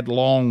it had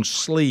long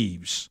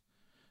sleeves.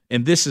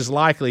 And this is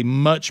likely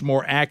much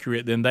more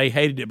accurate than they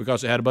hated it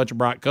because it had a bunch of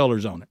bright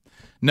colors on it.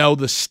 No,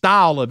 the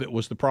style of it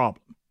was the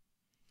problem.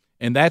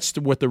 And that's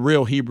what the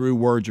real Hebrew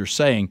words are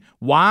saying.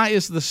 Why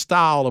is the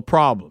style a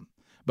problem?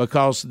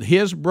 Because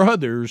his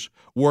brothers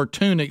wore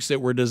tunics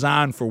that were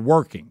designed for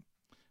working.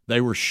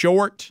 They were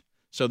short,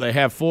 so they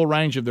have full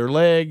range of their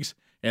legs.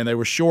 and they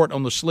were short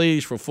on the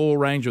sleeves for full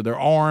range of their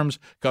arms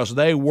because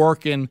they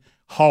working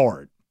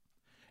hard.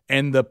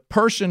 And the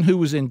person who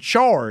was in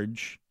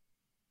charge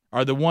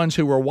are the ones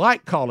who were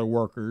white-collar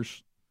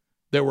workers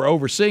that were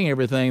overseeing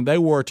everything. They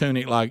wore a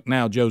tunic like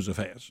now Joseph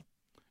has.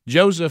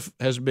 Joseph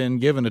has been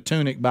given a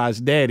tunic by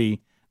his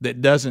daddy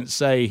that doesn't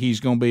say he's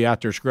going to be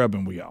out there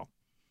scrubbing with y'all.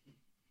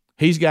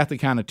 He's got the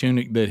kind of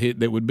tunic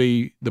that would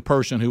be the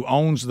person who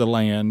owns the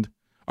land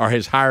or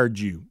has hired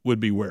you would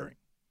be wearing.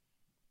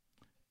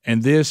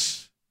 And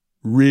this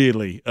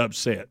really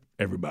upset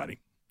everybody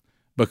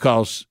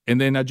because,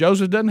 and then now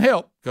Joseph doesn't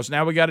help because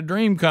now we got a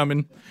dream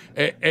coming.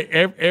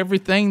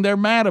 Everything they're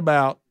mad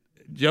about,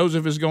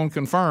 Joseph is going to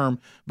confirm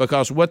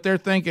because what they're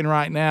thinking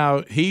right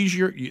now,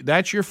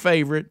 that's your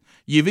favorite.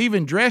 You've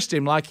even dressed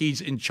him like he's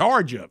in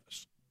charge of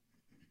us.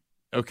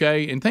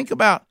 Okay? And think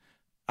about,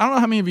 I don't know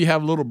how many of you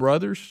have little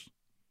brothers,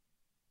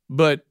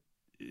 but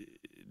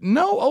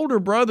no older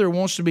brother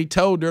wants to be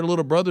told their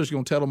little brother's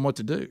going to tell them what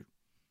to do.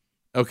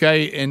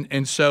 Okay?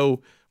 And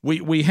so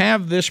we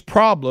have this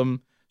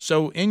problem.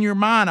 So in your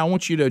mind, I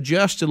want you to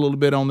adjust a little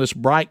bit on this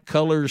bright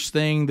colors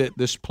thing that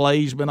this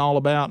play's been all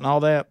about and all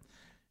that.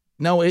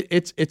 No,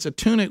 it's a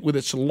tunic with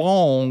its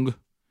long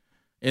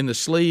in the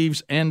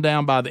sleeves and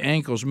down by the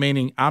ankles,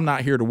 meaning I'm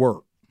not here to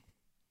work.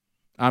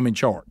 I'm in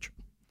charge.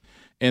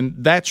 And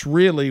that's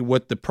really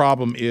what the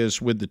problem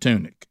is with the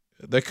tunic.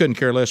 They couldn't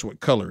care less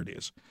what color it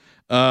is.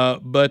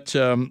 But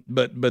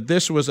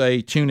this was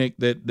a tunic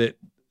that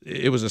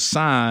it was a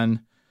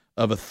sign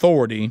of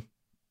authority,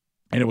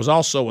 and it was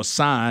also a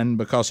sign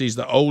because he's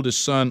the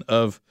oldest son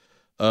of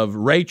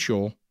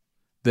Rachel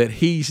that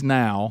he's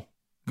now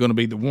going to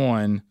be the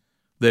one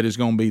that is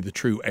going to be the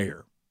true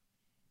heir.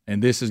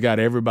 And this has got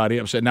everybody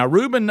upset. Now,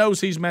 Reuben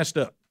knows he's messed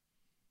up.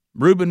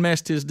 Reuben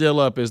messed his deal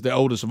up as the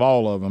oldest of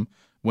all of them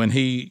when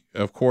he,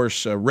 of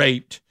course,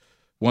 raped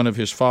one of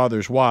his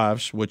father's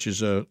wives, which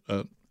is a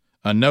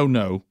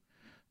no-no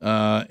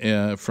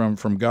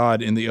from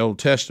God in the Old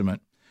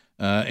Testament,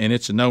 and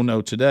it's a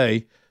no-no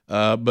today.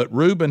 But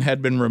Reuben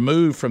had been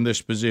removed from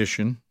this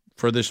position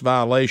for this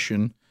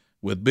violation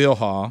with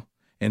Bilhah,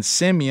 and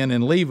Simeon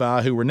and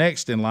Levi, who were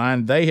next in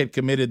line, they had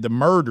committed the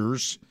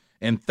murders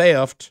and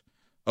theft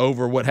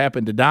over what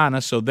happened to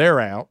Dinah, so they're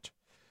out.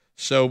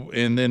 So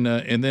and then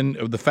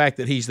the fact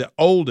that he's the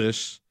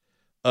oldest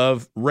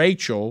of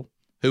Rachel,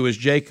 who is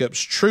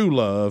Jacob's true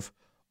love,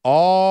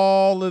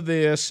 all of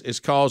this is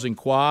causing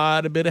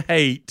quite a bit of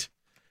hate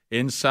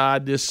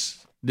inside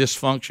this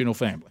dysfunctional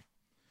family.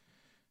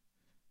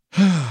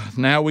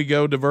 Now we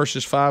go to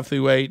verses 5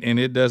 through 8, and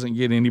it doesn't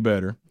get any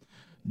better.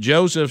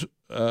 Joseph,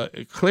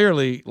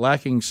 clearly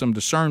lacking some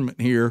discernment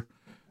here.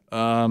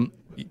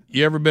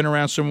 You ever been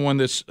around someone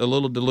that's a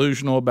little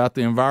delusional about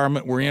the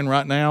environment we're in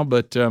right now?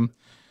 But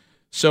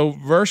so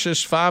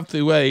verses 5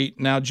 through 8,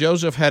 now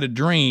Joseph had a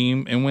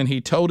dream, and when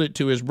he told it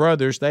to his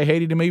brothers, they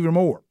hated him even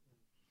more.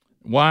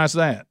 Why is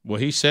that? Well,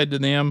 he said to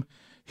them,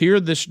 "Hear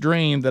this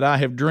dream that I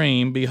have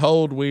dreamed.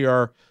 Behold, we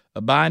are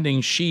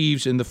binding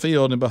sheaves in the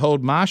field, and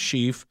behold, my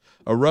sheaf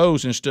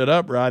arose and stood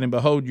upright, and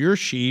behold, your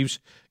sheaves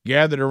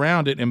gathered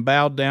around it and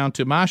bowed down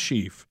to my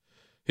sheaf."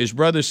 His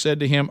brothers said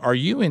to him, "Are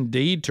you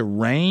indeed to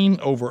reign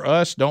over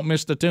us?" Don't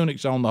miss the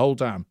tunics on the whole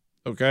time,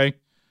 okay?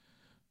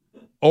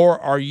 "Or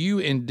are you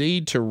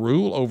indeed to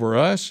rule over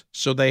us?"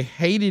 So they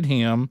hated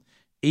him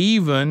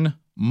even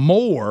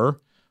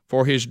more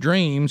for his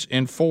dreams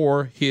and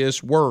for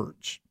his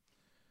words.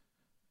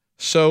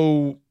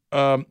 So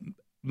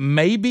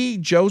maybe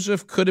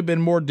Joseph could have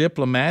been more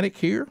diplomatic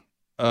here.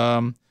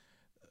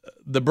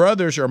 The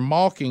brothers are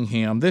mocking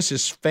him. This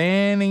is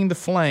fanning the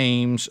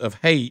flames of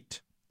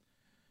hate,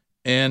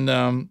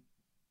 and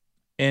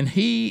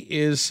he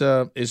is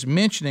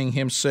mentioning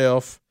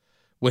himself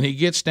when he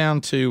gets down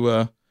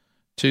to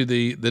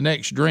the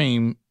next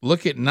dream.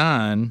 Look at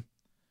 9.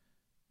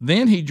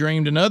 Then he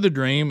dreamed another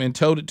dream and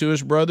told it to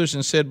his brothers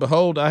and said,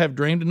 "Behold, I have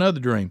dreamed another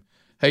dream."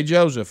 Hey,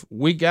 Joseph,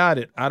 we got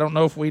it. I don't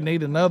know if we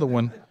need another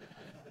one.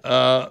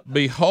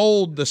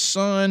 "Behold, the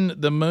sun,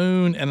 the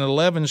moon, and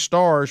 11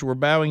 stars were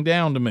bowing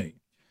down to me."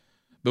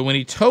 But when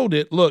he told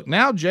it, look,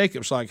 now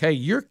Jacob's like, "Hey,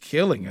 you're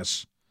killing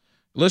us."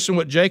 Listen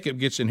what Jacob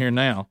gets in here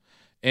now.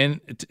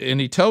 And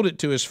he told it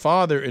to his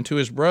father and to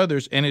his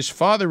brothers, and his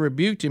father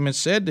rebuked him and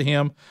said to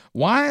him,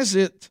 Why is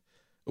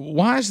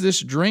this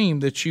dream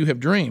that you have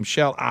dreamed?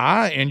 Shall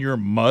I and your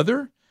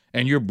mother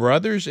and your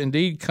brothers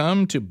indeed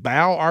come to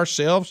bow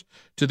ourselves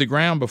to the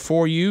ground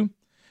before you?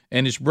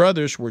 And his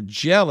brothers were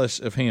jealous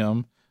of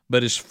him,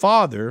 but his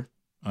father,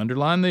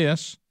 underline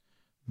this,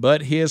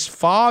 but his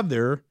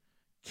father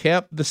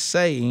kept the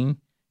saying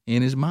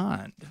in his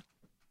mind.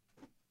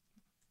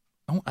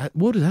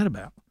 What is that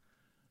about?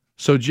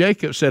 So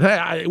Jacob said,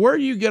 "Hey, where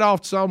do you get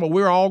off to?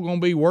 We're all going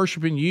to be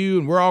worshiping you,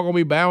 and we're all going to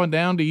be bowing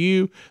down to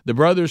you." The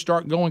brothers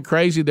start going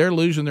crazy. They're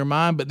losing their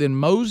mind. But then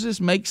Moses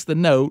makes the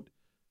note,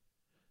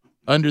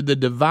 under the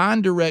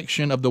divine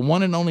direction of the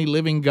one and only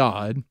living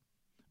God,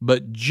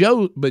 but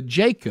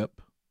Jacob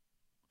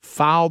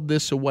filed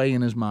this away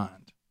in his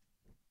mind.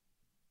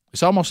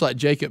 It's almost like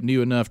Jacob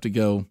knew enough to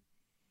go,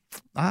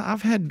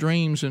 I've had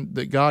dreams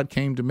that God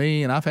came to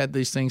me, and I've had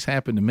these things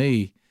happen to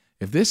me.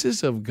 If this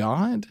is of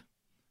God,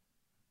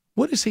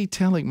 what is he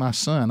telling my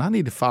son? I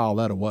need to file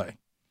that away.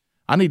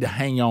 I need to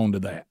hang on to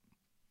that.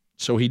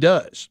 So he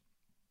does.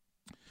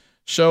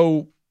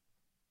 So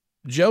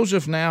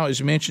Joseph now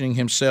is mentioning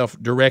himself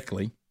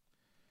directly.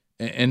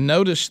 And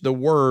notice the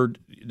word,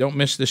 don't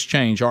miss this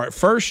change. All right,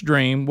 first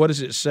dream, what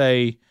does it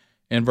say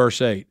in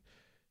verse 8?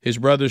 His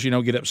brothers,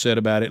 get upset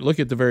about it. Look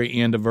at the very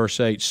end of verse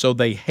 8. So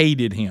they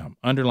hated him.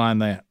 Underline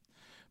that.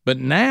 But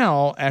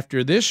now,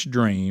 after this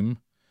dream,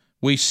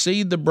 we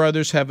see the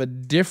brothers have a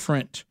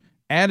different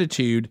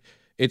attitude.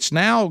 It's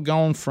now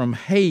gone from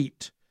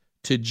hate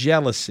to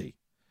jealousy.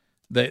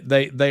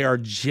 They are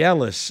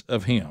jealous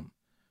of him,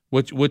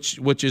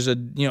 which is a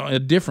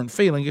different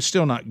feeling. It's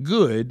still not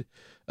good.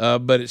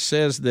 But it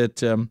says that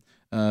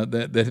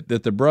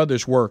that the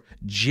brothers were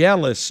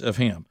jealous of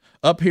him.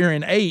 Up here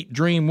in 8,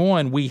 dream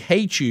 1, we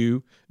hate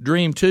you.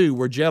 Dream 2,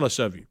 we're jealous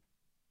of you.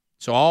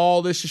 So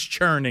all this is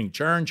churning,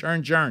 churn.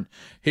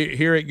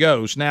 Here it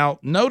goes. Now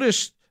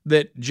notice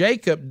that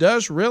Jacob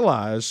does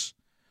realize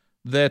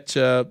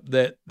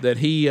that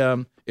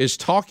he is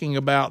talking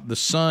about the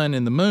sun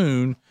and the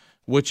moon,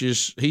 which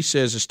is, he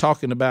says, is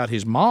talking about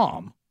his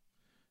mom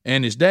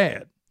and his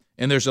dad.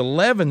 And there's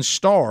 11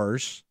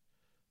 stars.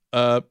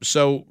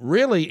 So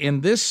really,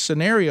 in this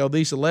scenario,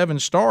 these 11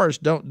 stars,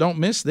 don't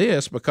miss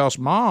this, because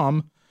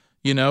mom,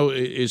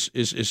 is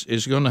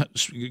going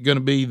to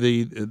be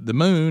the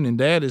moon, and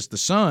dad is the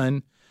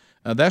sun.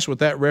 That's what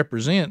that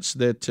represents.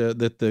 That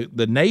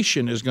the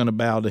nation is going to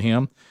bow to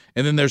him.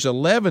 And then there's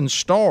 11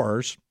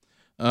 stars,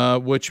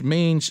 which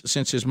means,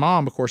 since his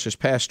mom, of course, has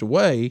passed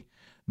away,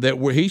 that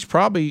he's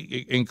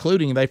probably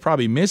including. They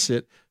probably miss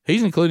it.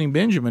 He's including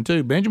Benjamin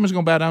too. Benjamin's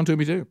going to bow down to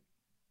me too.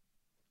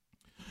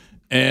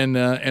 And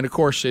of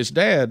course, his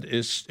dad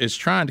is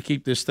trying to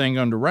keep this thing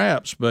under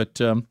wraps, but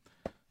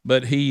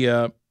he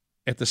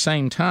at the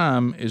same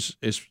time is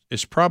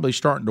probably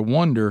starting to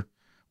wonder,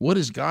 what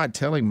is God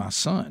telling my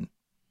son?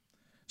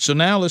 So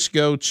now let's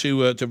go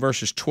to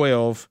verses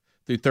 12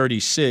 through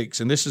 36,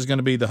 and this is going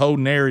to be the whole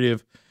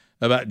narrative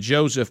about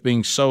Joseph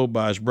being sold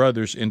by his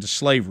brothers into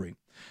slavery.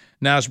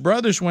 Now his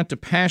brothers went to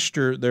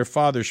pasture their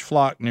father's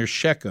flock near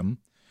Shechem,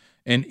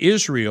 and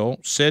Israel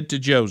said to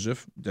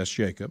Joseph, that's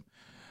Jacob,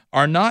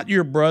 "Are not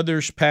your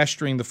brothers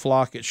pasturing the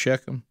flock at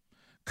Shechem?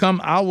 Come,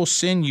 I will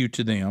send you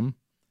to them."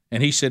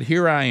 And he said,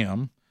 "Here I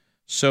am."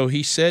 So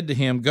he said to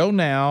him, "Go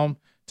now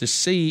to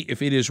see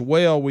if it is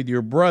well with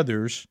your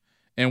brothers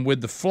and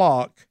with the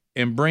flock,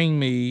 and bring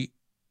me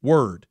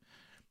word."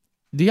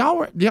 Do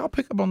y'all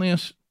pick up on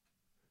this?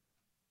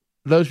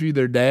 Those of you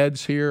that are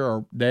dads here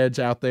or dads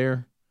out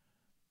there,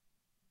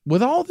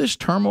 with all this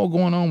turmoil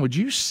going on, would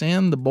you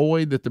send the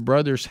boy that the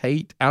brothers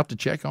hate out to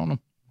check on them?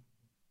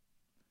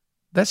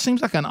 That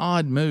seems like an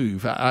odd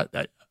move.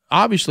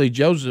 Obviously,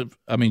 Jacob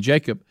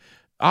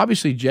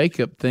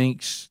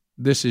thinks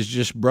this is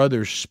just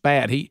brothers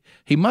spat. He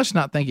must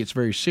not think it's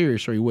very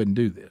serious, or he wouldn't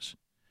do this.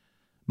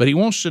 But he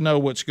wants to know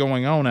what's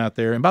going on out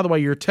there. And by the way,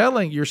 you're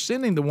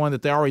sending the one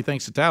that they already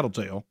think's a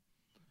tattletale.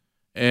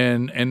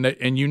 And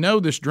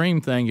this dream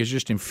thing has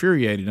just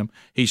infuriated him.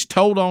 He's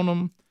told on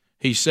them.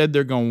 He said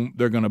they're going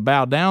to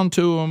bow down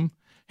to him.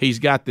 He's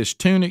got this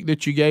tunic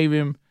that you gave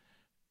him.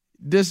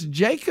 Does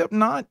Jacob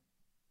not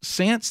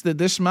sense that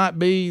this might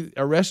be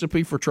a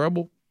recipe for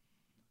trouble?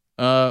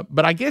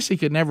 But I guess he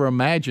could never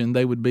imagine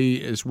they would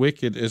be as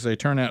wicked as they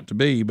turn out to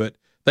be. But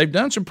they've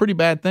done some pretty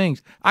bad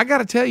things. I got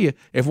to tell you,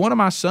 if one of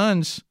my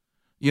sons,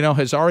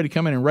 has already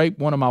come in and raped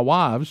one of my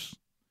wives,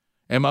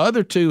 and my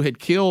other two had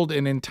killed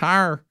an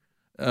entire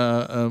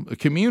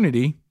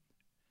community,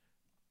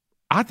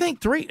 I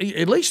think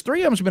at least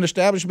three of them has been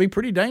established to be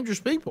pretty dangerous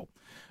people.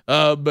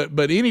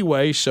 But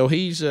anyway, so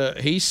he's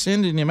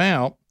sending him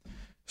out.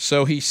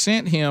 So he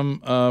sent him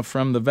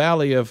from the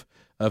valley of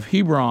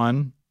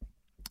Hebron,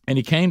 and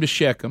he came to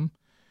Shechem,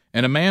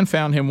 and a man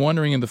found him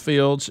wandering in the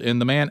fields,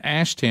 and the man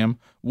asked him,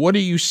 "What are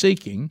you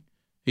seeking?"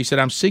 He said,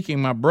 "I'm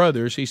seeking my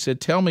brothers." He said,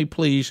 "Tell me,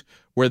 please,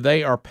 where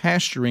they are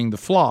pasturing the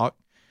flock."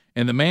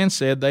 And the man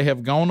said, "They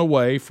have gone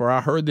away, for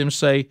I heard them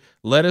say,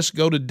 'Let us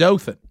go to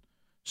Dothan.'"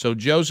 So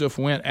Joseph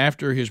went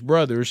after his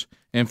brothers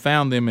and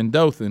found them in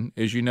Dothan.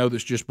 As you know,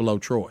 that's just below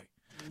Troy.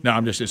 No,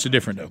 it's a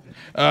different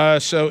Dothan.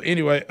 So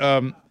anyway,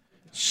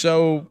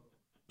 so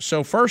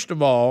first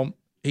of all,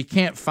 he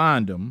can't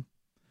find them.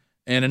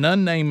 And an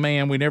unnamed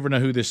man, we never know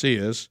who this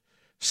is,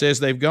 says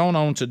they've gone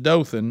on to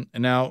Dothan.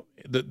 And now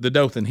the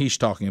Dothan he's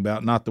talking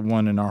about, not the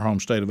one in our home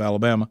state of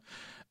Alabama,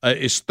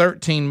 is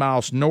 13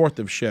 miles north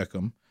of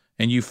Shechem.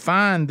 And you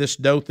find this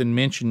Dothan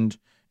mentioned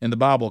in the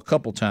Bible a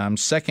couple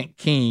times. 2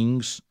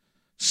 Kings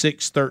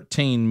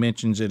 6:13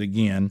 mentions it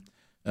again,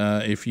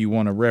 if you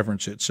want to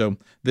reference it. So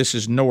this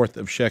is north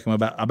of Shechem,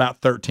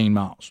 about 13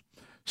 miles.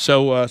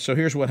 So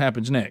here's what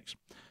happens next.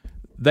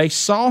 They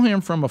saw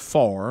him from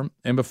afar,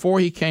 and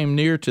before he came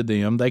near to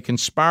them, they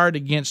conspired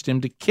against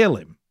him to kill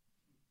him.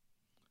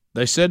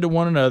 They said to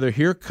one another,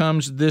 "Here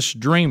comes this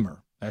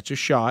dreamer." That's a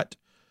shot.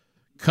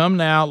 "Come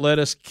now, let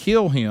us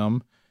kill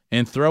him,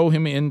 and throw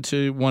him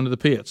into one of the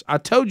pits. I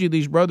told you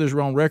these brothers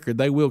are on record.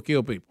 They will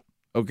kill people,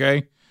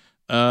 okay?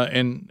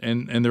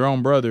 And their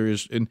own brother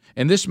is –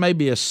 and this may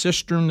be a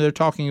cistern they're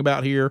talking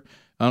about here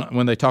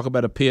when they talk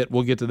about a pit.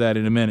 We'll get to that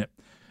in a minute.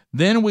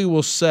 Then we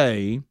will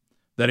say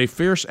that a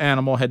fierce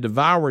animal had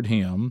devoured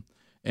him,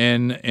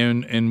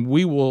 and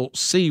we will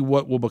see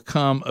what will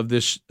become of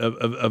this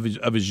of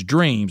his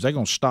dreams. They're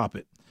going to stop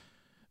it.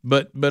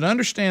 But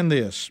understand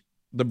this.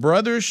 The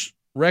brothers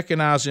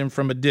recognize him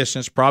from a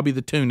distance, probably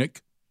the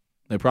tunic.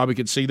 They probably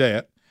could see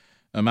that.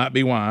 That might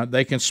be why.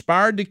 They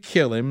conspired to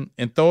kill him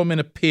and throw him in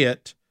a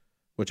pit,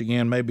 which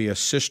again may be a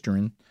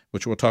cistern,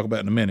 which we'll talk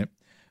about in a minute.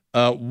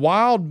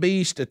 Wild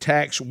beast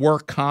attacks were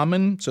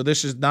common, so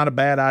this is not a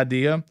bad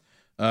idea.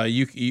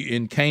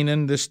 In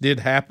Canaan, this did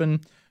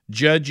happen.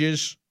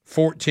 Judges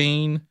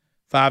 14,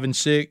 5 and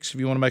 6, if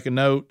you want to make a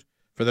note,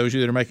 for those of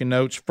you that are making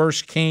notes. 1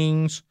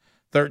 Kings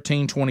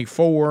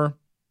 13:24,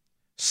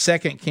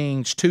 2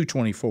 Kings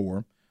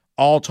 2:24,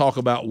 all talk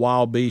about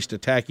wild beast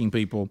attacking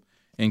people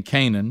in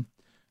Canaan.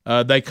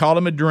 They call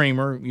him a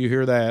dreamer. You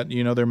hear that.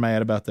 You know they're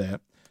mad about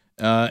that.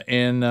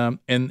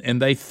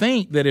 And they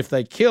think that if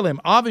they kill him,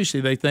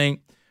 obviously they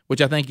think,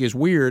 which I think is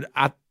weird,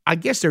 I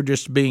guess they're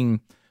just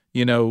being,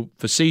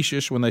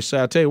 facetious when they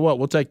say, I tell you what,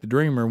 we'll take the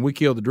dreamer and we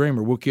kill the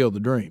dreamer, we'll kill the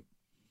dream.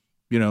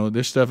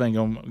 This stuff ain't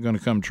going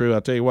to come true.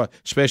 I'll tell you what,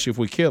 especially if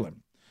we kill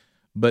him.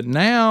 But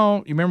now,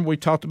 you remember we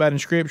talked about in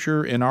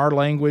Scripture, in our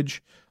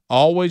language,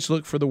 always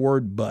look for the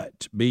word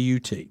but,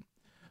 B-U-T.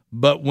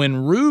 But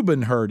when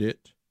Reuben heard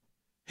it,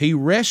 he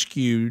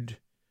rescued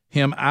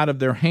him out of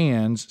their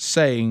hands,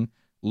 saying,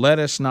 let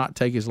us not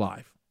take his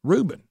life.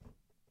 Reuben.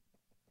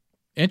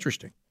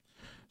 Interesting.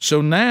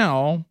 So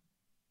now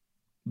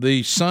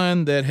the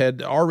son that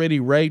had already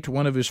raped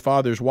one of his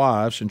father's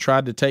wives and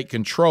tried to take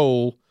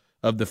control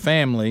of the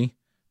family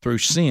through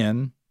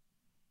sin,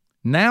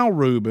 now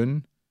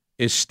Reuben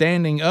is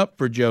standing up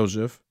for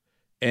Joseph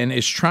and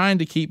is trying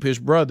to keep his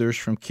brothers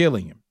from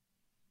killing him.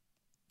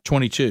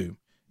 22.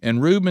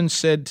 And Reuben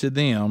said to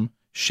them,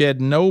 shed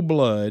no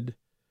blood,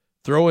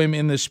 throw him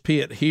in this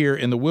pit here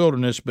in the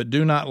wilderness, but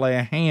do not lay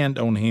a hand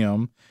on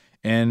him,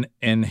 and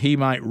he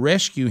might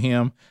rescue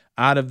him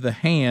out of the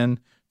hand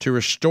to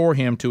restore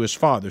him to his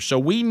father. So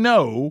we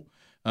know,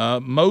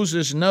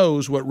 Moses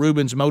knows what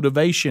Reuben's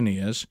motivation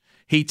is.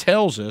 He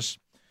tells us,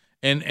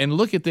 and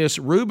look at this,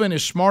 Reuben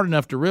is smart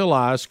enough to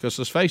realize, because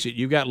let's face it,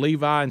 you've got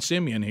Levi and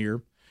Simeon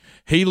here.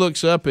 He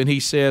looks up and he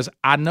says,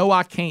 I know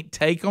I can't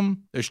take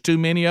them. There's too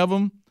many of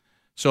them.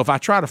 So if I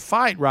try to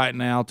fight right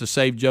now to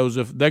save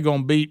Joseph, they're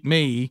going to beat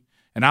me,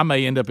 and I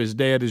may end up as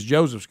dead as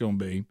Joseph's going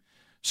to be.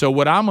 So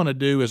what I'm going to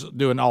do is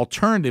do an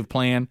alternative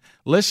plan.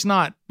 Let's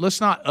not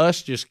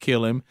us just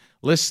kill him.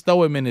 Let's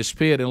throw him in this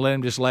pit and let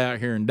him just lay out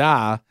here and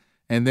die,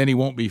 and then he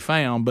won't be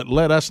found. But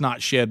let us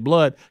not shed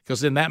blood,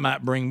 because then that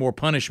might bring more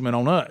punishment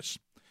on us.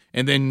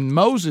 And then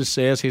Moses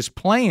says his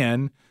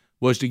plan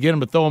was to get him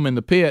to throw him in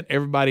the pit.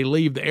 Everybody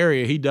leave the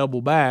area. He'll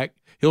double back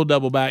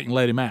and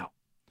let him out.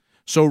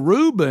 So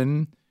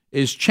Reuben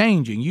is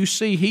changing. You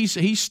see,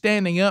 he's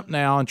standing up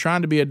now and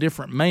trying to be a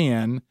different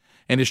man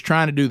and is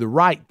trying to do the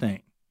right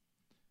thing.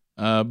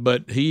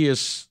 But he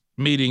is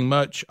meeting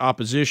much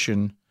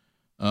opposition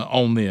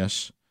on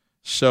this.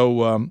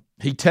 So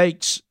he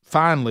takes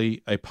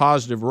finally a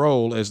positive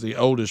role as the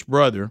oldest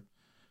brother,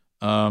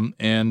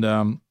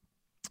 and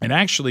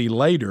actually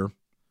later,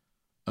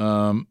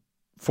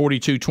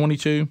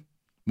 42:22,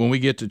 when we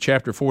get to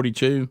chapter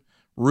 42,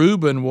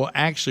 Reuben will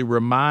actually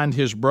remind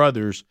his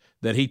brothers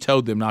that he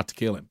told them not to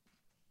kill him.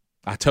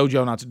 I told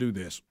y'all not to do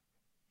this.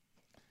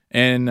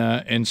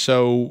 And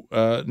so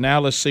now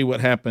let's see what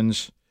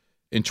happens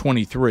in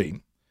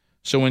 23.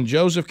 So when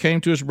Joseph came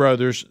to his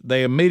brothers,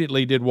 they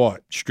immediately did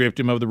what? Stripped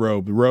him of the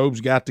robe. The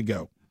robe's got to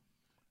go.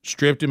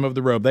 Stripped him of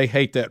the robe. They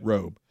hate that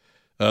robe.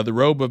 The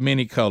robe of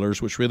many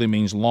colors, which really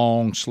means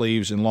long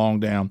sleeves and long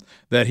down,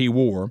 that he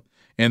wore.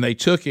 And they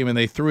took him and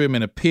they threw him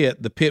in a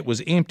pit. The pit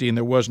was empty and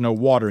there was no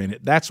water in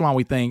it. That's why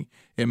we think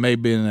it may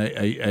have been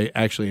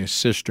actually a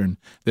cistern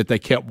that they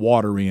kept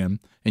water in.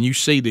 And you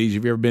see these, if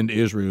you've ever been to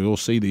Israel, you'll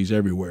see these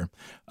everywhere.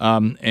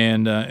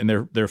 And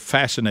they're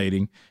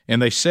fascinating.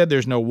 And they said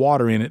there's no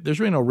water in it. There's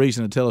really no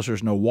reason to tell us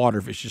there's no water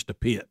if it's just a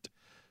pit.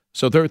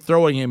 So they're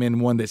throwing him in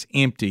one that's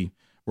empty,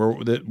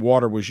 where that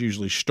water was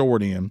usually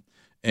stored in.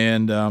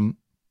 And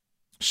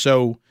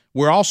so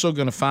we're also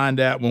going to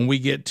find out when we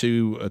get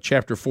to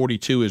chapter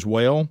 42 as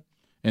well,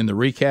 and the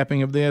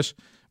recapping of this.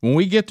 When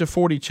we get to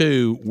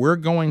 42, we're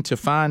going to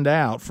find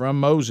out from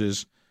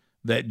Moses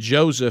that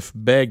Joseph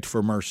begged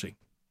for mercy.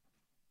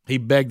 He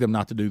begged them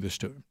not to do this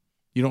to him.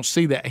 You don't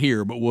see that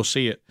here, but we'll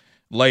see it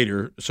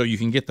later, so you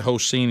can get the whole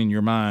scene in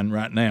your mind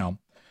right now.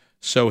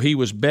 So he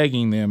was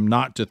begging them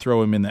not to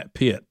throw him in that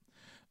pit.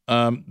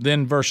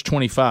 Then verse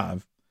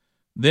 25,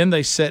 then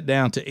they sat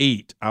down to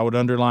eat. I would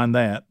underline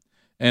that.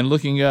 And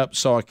looking up,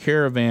 saw a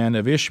caravan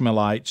of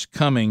Ishmaelites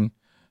coming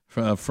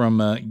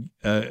from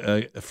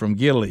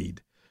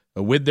Gilead,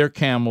 with their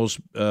camels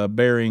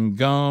bearing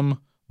gum,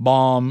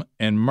 balm,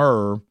 and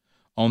myrrh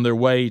on their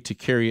way to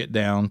carry it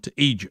down to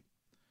Egypt.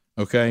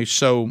 Okay,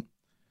 so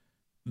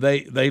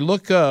they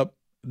look up.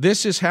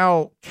 This is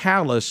how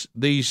callous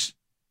these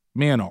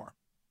men are.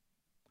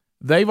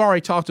 They've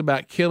already talked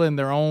about killing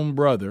their own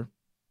brother,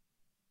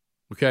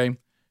 okay?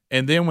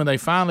 And then when they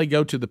finally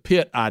go to the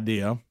pit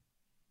idea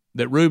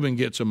that Reuben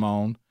gets them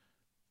on,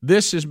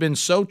 this has been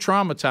so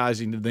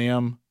traumatizing to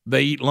them,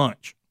 they eat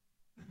lunch,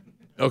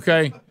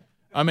 okay?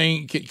 I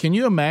mean, can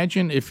you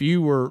imagine if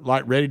you were,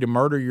 like, ready to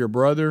murder your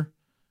brother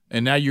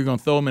and now you're going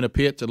to throw him in a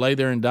pit to lay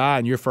there and die,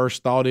 and your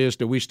first thought is,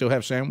 do we still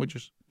have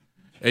sandwiches?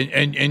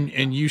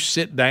 And you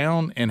sit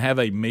down and have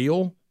a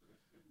meal?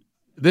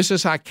 This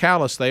is how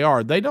callous they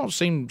are. They don't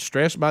seem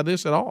stressed by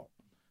this at all.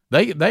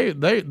 They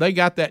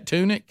got that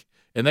tunic,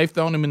 and they've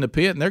thrown him in the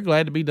pit, and they're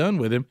glad to be done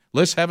with him.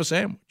 Let's have a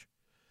sandwich.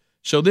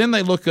 So then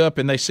they look up,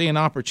 and they see an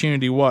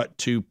opportunity,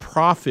 to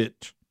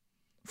profit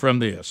from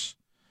this.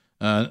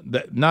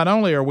 That not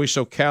only are we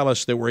so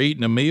callous that we're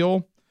eating a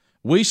meal,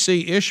 we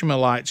see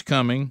Ishmaelites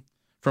coming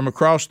from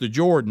across the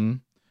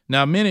Jordan.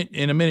 Now,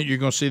 in a minute, you're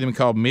going to see them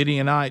called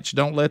Midianites.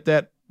 Don't let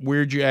that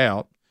weird you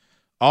out.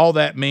 All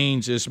that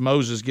means is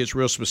Moses gets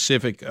real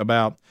specific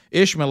about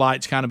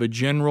Ishmaelites, kind of a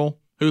general,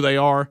 who they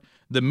are.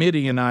 The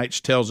Midianites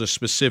tells us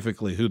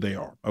specifically who they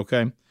are,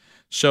 okay?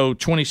 So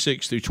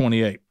 26 through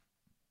 28.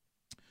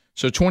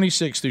 So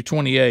 26 through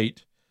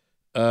 28,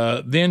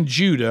 then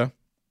Judah,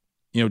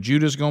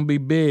 Judah's going to be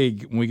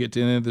big when we get to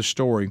the end of the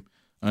story.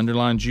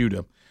 Underline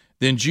Judah.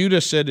 Then Judah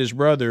said to his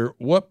brother,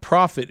 what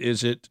profit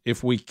is it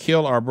if we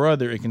kill our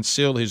brother and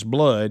conceal his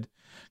blood?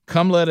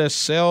 Come, let us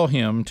sell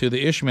him to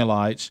the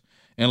Ishmaelites,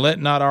 and let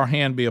not our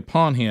hand be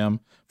upon him,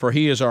 for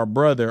he is our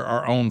brother,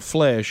 our own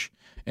flesh,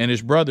 and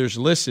his brothers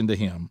listen to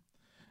him.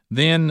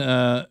 Then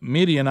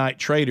Midianite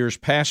traders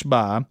passed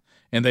by,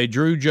 and they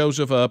drew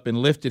Joseph up and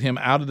lifted him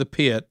out of the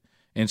pit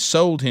and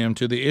sold him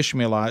to the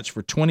Ishmaelites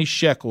for 20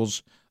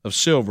 shekels of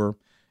silver,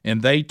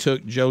 and they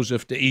took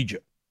Joseph to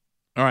Egypt.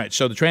 All right,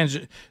 so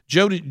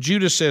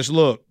Judah says,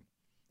 look,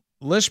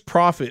 let's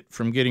profit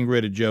from getting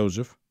rid of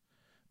Joseph,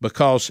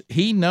 because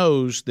he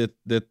knows that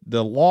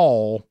the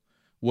law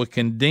would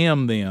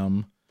condemn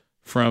them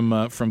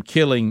from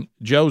killing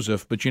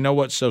Joseph. But you know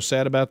what's so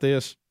sad about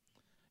this?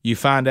 You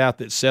find out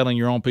that selling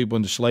your own people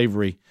into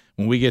slavery,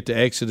 when we get to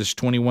Exodus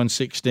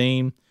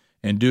 21:16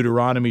 and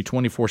Deuteronomy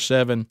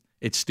 24:7,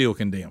 it's still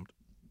condemned.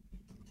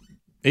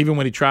 Even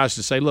when he tries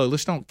to say, look,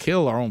 let's don't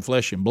kill our own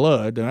flesh and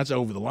blood, and that's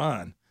over the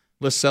line.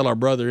 Let's sell our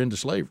brother into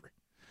slavery.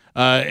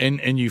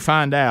 And you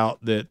find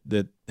out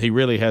that he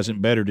really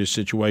hasn't bettered his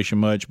situation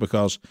much,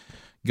 because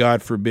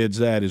God forbids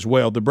that as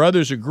well. The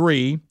brothers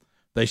agree.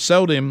 They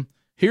sold him.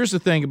 Here's the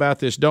thing about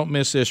this. Don't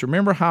miss this.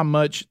 Remember how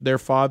much their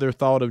father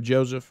thought of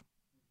Joseph?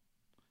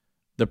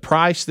 The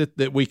price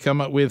that we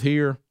come up with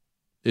here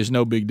is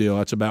no big deal.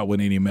 That's about what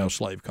any male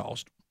slave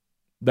cost.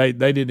 They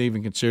didn't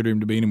even consider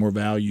him to be any more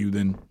value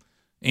than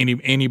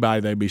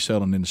anybody they'd be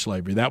selling into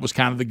slavery. That was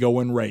kind of the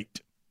going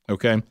rate,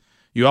 okay?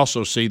 You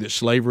also see that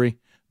slavery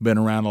been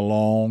around a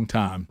long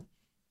time.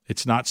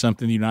 It's not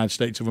something the United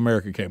States of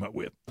America came up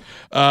with.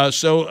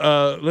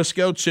 So let's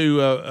go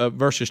to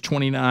verses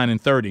 29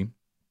 and 30.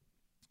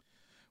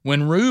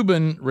 When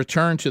Reuben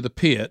returned to the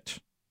pit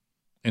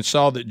and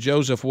saw that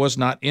Joseph was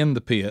not in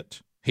the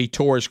pit, he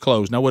tore his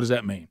clothes. Now, what does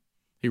that mean?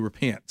 He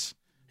repents.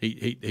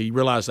 He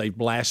realized they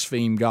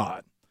blasphemed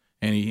God,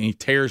 and he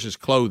tears his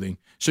clothing.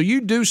 So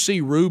you do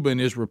see Reuben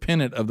is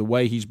repentant of the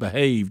way he's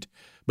behaved,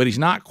 but he's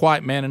not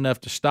quite man enough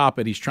to stop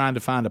it. He's trying to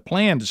find a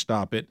plan to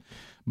stop it,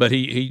 but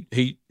he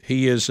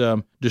is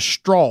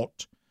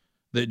distraught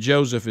that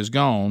Joseph is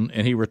gone,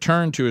 and he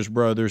returned to his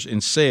brothers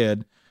and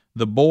said,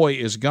 the boy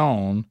is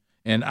gone,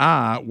 and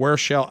where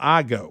shall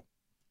I go?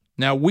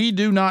 Now, we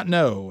do not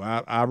know.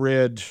 I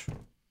read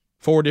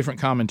 4 different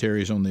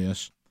commentaries on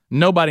this.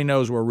 Nobody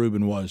knows where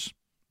Reuben was,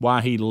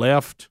 why he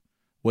left,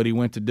 what he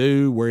went to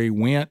do, where he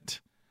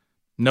went.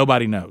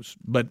 Nobody knows.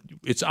 But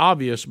it's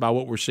obvious by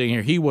what we're seeing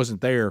here. He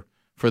wasn't there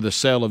for the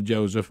sale of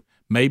Joseph.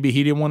 Maybe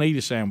he didn't want to eat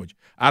a sandwich.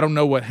 I don't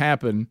know what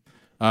happened.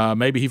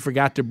 Maybe he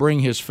forgot to bring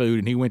his food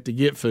and he went to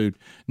get food.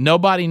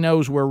 Nobody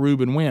knows where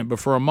Reuben went, but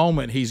for a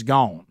moment he's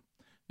gone,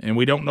 and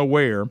we don't know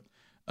where.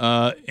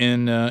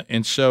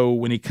 And so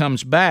when he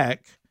comes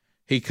back,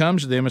 he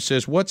comes to them and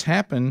says, what's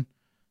happened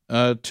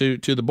to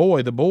the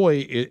boy? The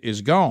boy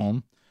is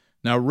gone.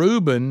 Now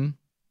Reuben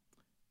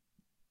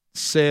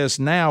says,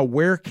 now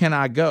where can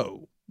I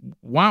go?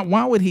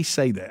 Why would he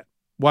say that?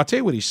 Well, I'll tell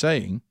you what he's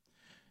saying.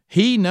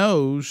 He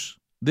knows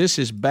this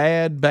is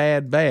bad,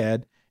 bad,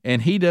 bad,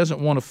 and he doesn't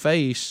want to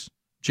face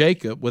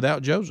Jacob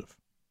without Joseph.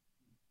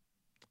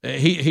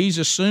 He's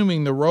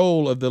assuming the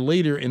role of the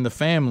leader in the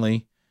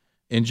family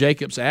in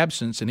Jacob's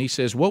absence, and he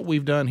says, what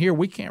we've done here,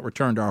 we can't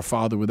return to our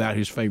father without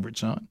his favorite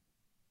son.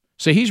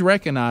 So he's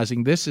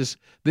recognizing this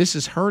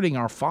is hurting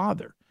our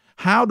father.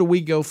 How do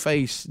we go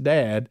face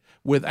Dad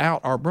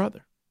without our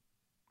brother?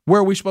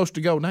 Where are we supposed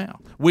to go now?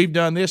 We've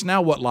done this.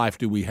 Now what life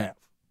do we have?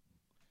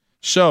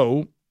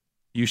 So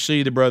you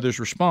see the brothers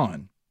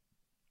respond.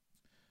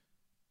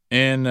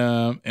 And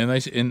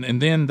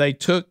then they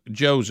took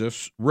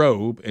Joseph's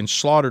robe and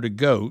slaughtered a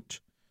goat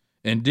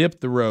and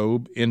dipped the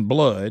robe in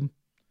blood,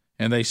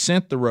 and they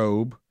sent the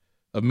robe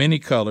of many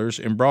colors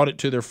and brought it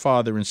to their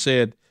father and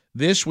said,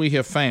 "This we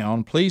have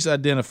found. Please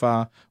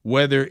identify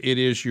whether it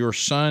is your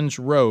son's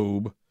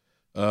robe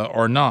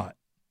or not."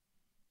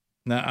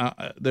 Now,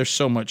 there's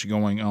so much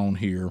going on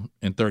here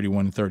in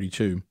 31 and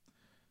 32.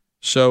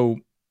 So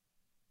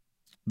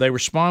they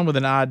respond with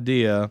an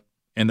idea,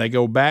 and they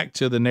go back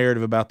to the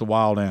narrative about the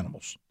wild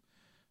animals.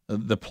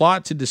 The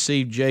plot to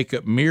deceive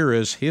Jacob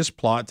mirrors his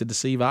plot to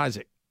deceive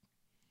Isaac.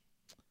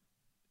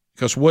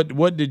 Because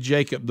what did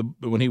Jacob,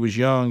 when he was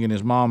young, and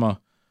his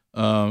mama,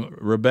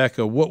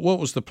 Rebekah, what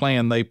was the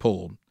plan they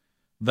pulled?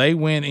 They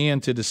went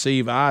in to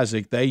deceive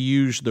Isaac. They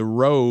used the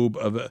robe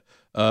of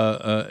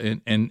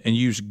and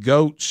used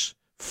goat's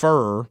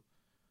fur,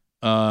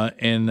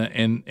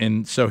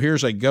 and so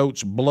here's a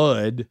goat's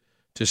blood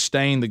to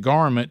stain the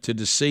garment to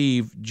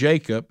deceive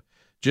Jacob,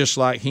 just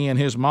like he and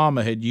his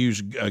mama had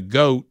used a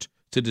goat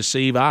to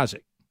deceive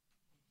Isaac.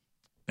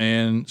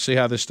 And see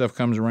how this stuff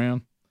comes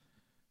around?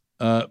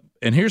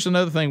 And here's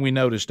another thing we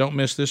noticed. Don't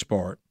miss this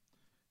part.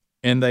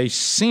 And they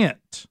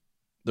sent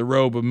the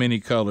robe of many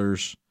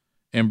colors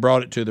and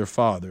brought it to their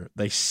father.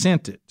 They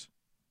sent it.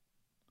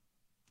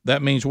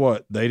 That means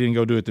what? They didn't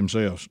go do it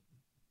themselves.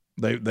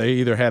 They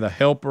either had a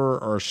helper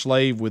or a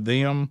slave with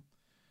them,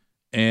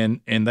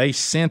 and they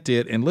sent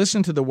it. And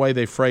listen to the way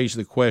they phrase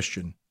the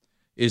question.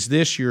 Is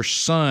this your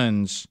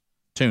son's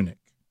tunic?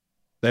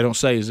 They don't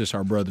say, is this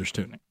our brother's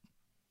tunic?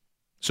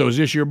 So is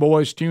this your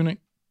boy's tunic?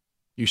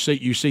 You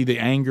see the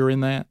anger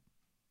in that?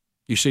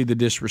 You see the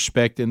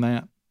disrespect in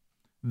that?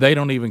 They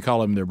don't even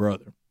call him their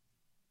brother.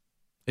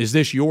 Is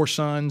this your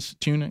son's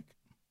tunic?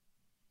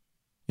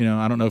 You know,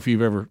 I don't know if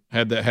you've ever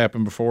had that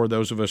happen before.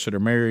 Those of us that are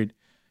married,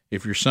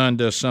 if your son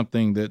does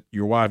something that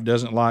your wife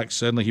doesn't like,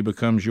 suddenly he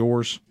becomes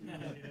yours.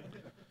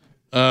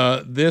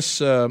 This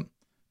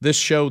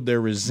showed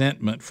their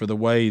resentment for the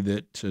way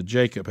that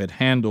Jacob had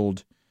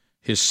handled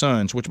his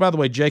sons, which, by the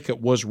way,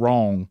 Jacob was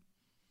wrong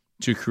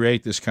to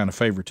create this kind of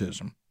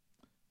favoritism.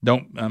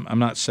 I'm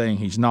not saying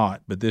he's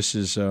not, but this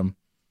is an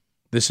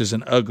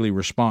ugly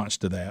response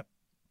to that.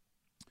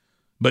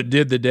 But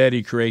did the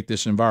daddy create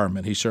this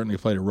environment? He certainly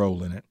played a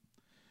role in it.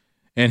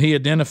 And he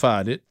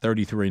identified it,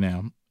 33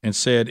 now, and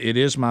said, "It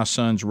is my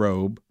son's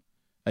robe.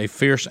 A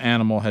fierce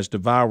animal has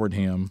devoured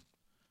him.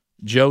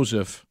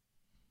 Joseph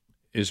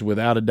is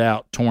without a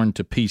doubt torn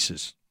to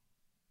pieces."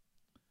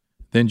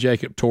 Then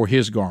Jacob tore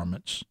his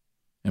garments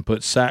and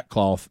put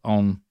sackcloth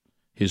on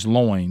his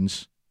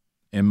loins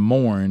and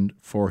mourned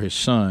for his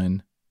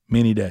son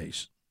many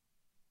days.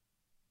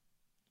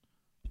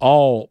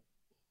 All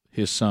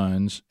his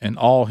sons and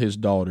all his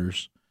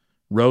daughters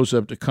rose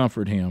up to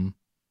comfort him,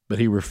 but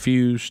he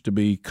refused to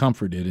be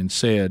comforted and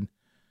said,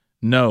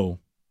 "No,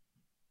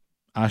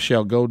 I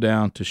shall go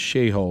down to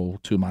Sheol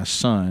to my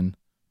son,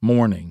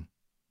 mourning."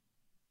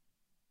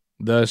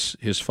 Thus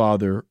his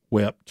father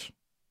wept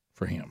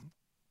for him.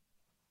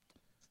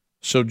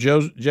 So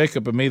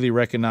Jacob immediately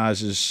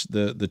recognizes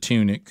the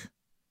tunic,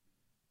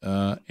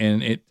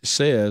 and it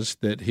says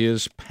that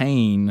his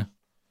pain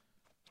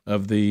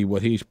of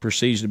what he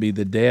perceives to be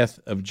the death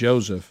of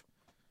Joseph,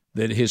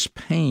 that his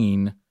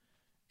pain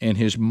and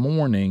his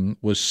mourning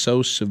was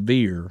so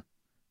severe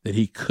that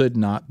he could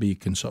not be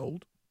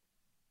consoled.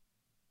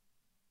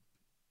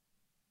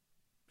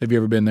 Have you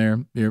ever been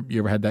there? You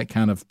ever had that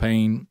kind of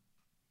pain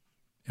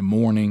and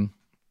mourning?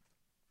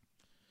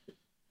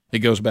 It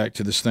goes back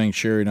to this thing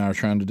Sherry and I are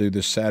trying to do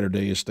this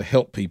Saturday, is to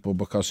help people,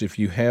 because if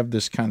you have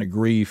this kind of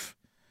grief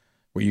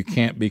where you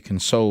can't be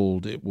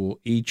consoled, it will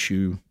eat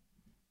you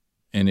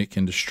and it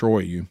can destroy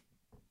you.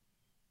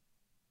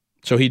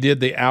 So he did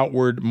the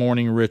outward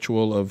mourning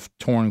ritual of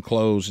torn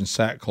clothes and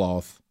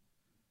sackcloth.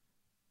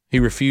 He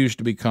refused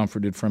to be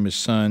comforted from his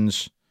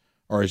sons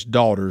or his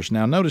daughters.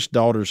 Now, notice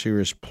daughters here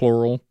is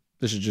plural.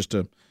 This is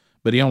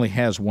but he only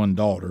has one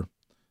daughter.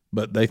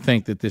 But they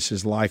think that this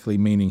is likely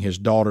meaning his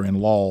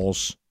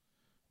daughter-in-laws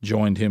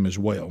joined him as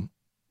well,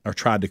 or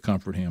tried to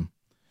comfort him.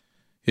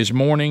 His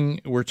mourning,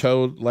 we're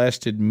told,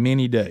 lasted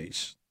many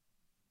days,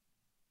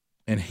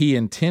 and he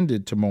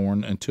intended to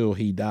mourn until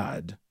he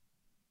died.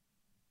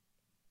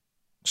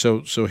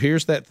 So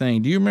here's that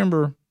thing. Do you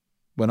remember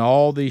when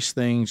all these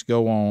things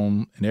go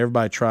on and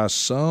everybody tries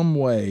some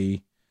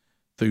way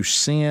through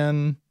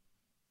sin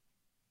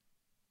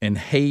and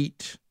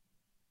hate,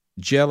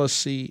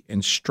 jealousy,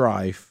 and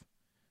strife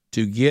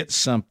to get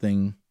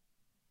something,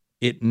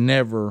 it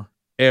never,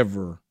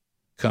 ever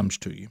comes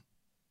to you?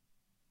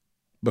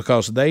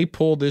 Because they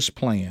pull this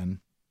plan,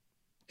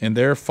 and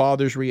their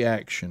father's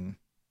reaction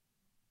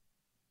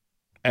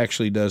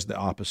actually does the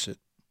opposite.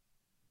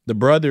 The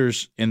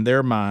brothers, in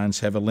their minds,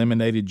 have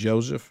eliminated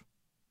Joseph,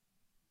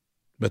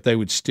 but they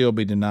would still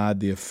be denied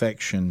the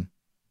affection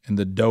and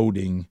the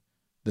doting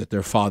that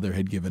their father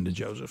had given to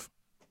Joseph.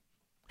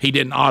 He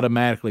didn't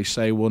automatically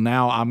say, well,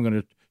 now I'm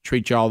going to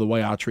treat you all the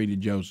way I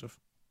treated Joseph.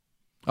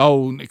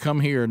 Oh,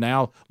 come here,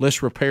 now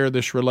let's repair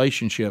this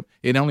relationship.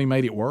 It only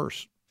made it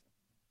worse,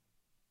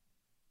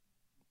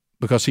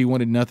 because he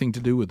wanted nothing to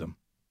do with them.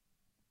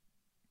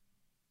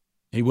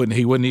 He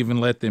wouldn't even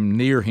let them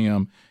near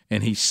him,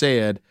 and he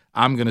said,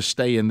 I'm going to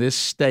stay in this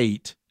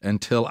state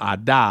until I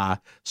die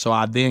so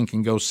I then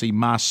can go see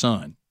my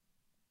son.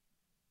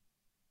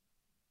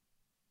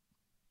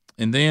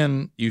 And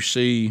then you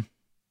see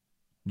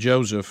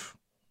Joseph,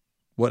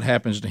 what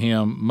happens to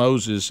him.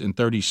 Moses in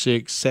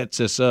 36 sets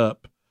us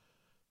up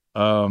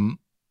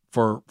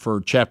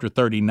for chapter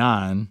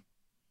 39.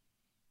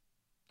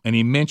 And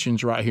he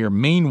mentions right here,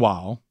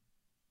 meanwhile,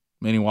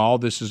 meaning while all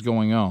this is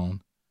going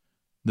on,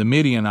 the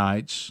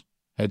Midianites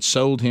had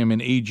sold him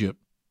in Egypt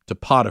to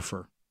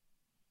Potiphar,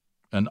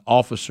 an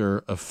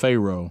officer of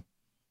Pharaoh,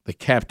 the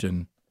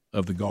captain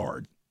of the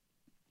guard.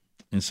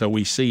 And so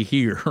we see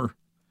here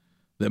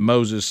that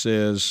Moses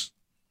says,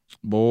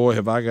 boy,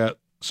 have I got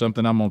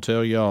something I'm going to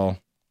tell y'all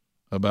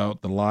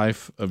about the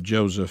life of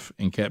Joseph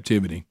in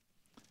captivity.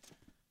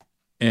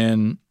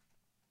 And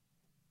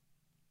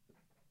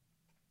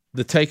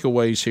the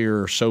takeaways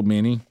here are so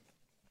many.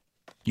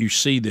 You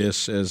see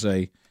this as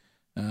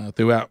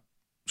throughout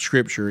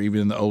Scripture,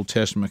 even in the Old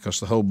Testament, because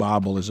the whole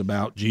Bible is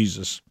about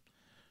Jesus.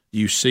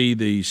 You see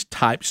these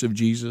types of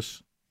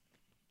Jesus,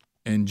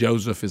 and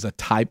Joseph is a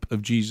type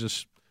of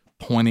Jesus,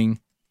 pointing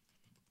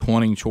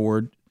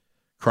toward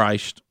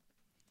Christ.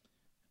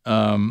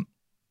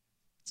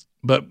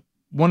 But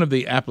one of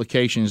the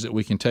applications that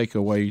we can take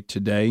away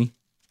today,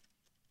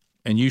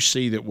 and you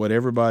see that what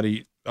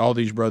all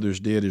these brothers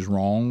did is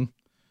wrong,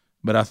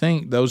 but I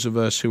think those of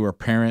us who are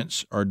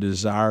parents or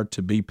desire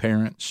to be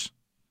parents,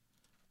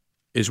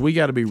 is we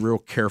got to be real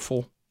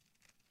careful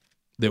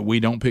that we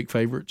don't pick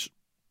favorites.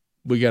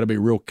 We got to be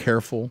real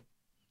careful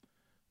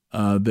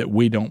that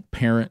we don't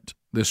parent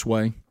this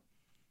way,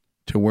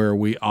 to where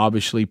we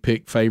obviously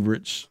pick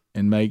favorites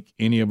and make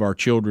any of our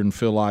children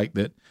feel like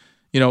that.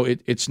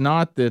 It's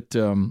not that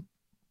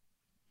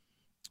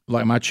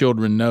like my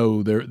children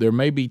know there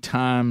may be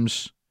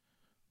times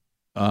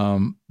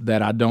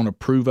that I don't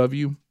approve of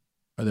you,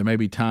 or there may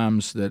be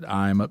times that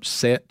I'm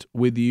upset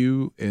with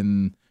you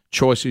in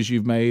choices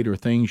you've made or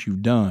things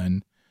you've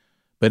done,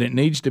 but it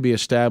needs to be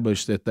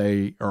established that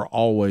they are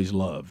always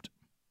loved.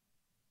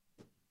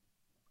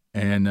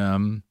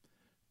 And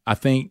I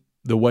think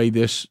the way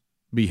this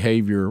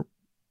behavior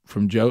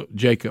from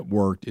Jacob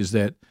worked is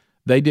that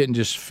they didn't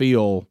just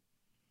feel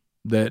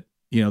that,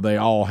 they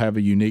all have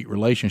a unique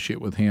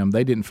relationship with him.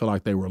 They didn't feel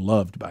like they were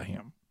loved by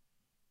him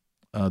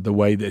the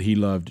way that he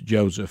loved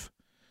Joseph.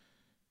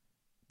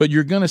 But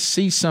you're going to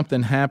see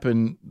something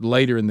happen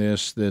later in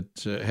this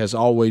that has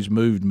always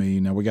moved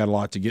me. Now, we got a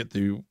lot to get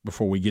through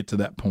before we get to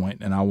that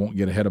point, and I won't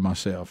get ahead of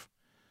myself.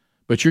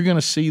 But you're going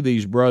to see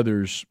these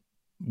brothers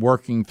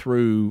working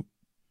through,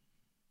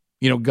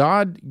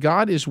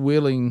 God is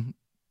willing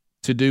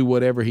to do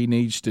whatever he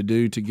needs to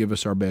do to give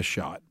us our best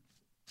shot.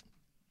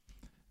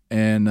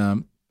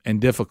 And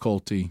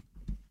difficulty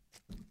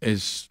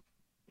is,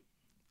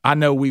 I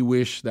know we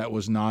wish that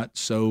was not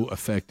so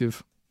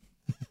effective.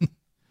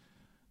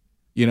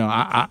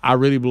 I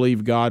really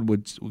believe God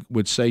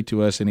would say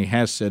to us, and he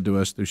has said to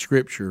us through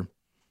Scripture,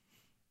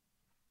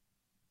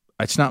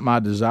 it's not my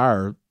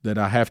desire that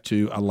I have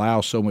to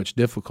allow so much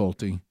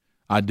difficulty.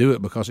 I do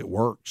it because it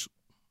works.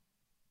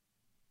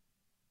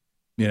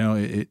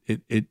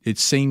 It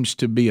seems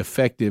to be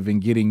effective in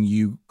getting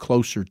you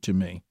closer to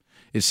me.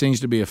 It seems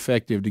to be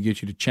effective to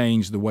get you to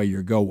change the way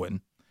you're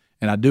going,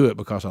 and I do it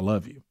because I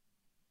love you.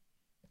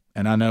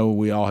 And I know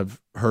we all have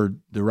heard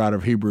the writer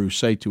of Hebrews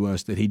say to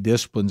us that he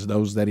disciplines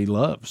those that he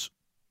loves.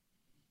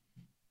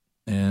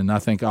 And I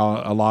think a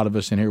lot of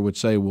us in here would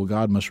say, well,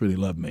 God must really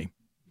love me.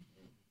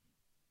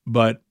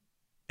 And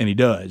he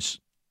does.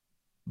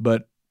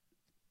 But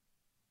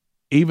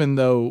even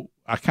though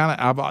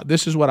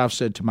this is what I've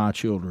said to my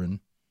children.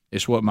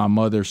 It's what my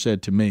mother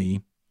said to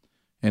me.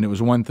 And it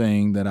was one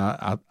thing that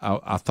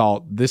I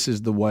thought, this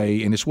is the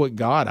way, and it's what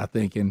God, I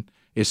think,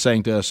 is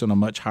saying to us on a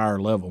much higher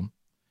level.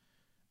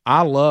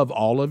 I love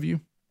all of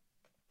you,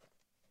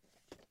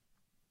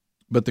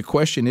 but the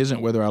question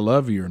isn't whether I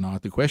love you or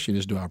not. The question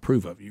is, do I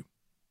approve of you?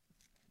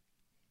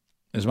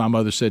 As my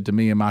mother said to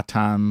me in my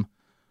time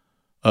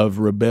of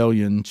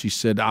rebellion, she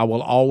said, I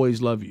will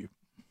always love you,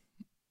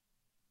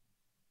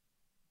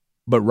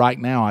 but right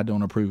now I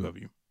don't approve of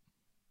you.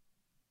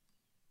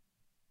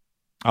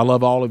 I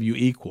love all of you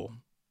equal,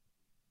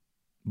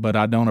 but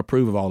I don't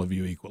approve of all of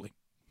you equally.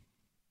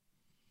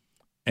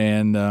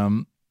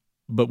 And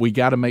but we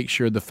got to make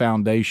sure the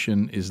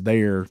foundation is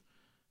there,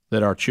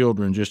 that our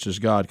children, just as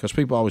God, because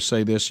people always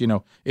say this,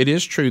 it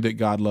is true that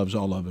God loves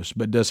all of us,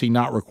 but does he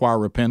not require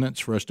repentance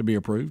for us to be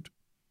approved?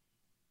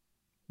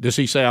 Does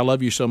he say, I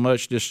love you so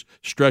much, just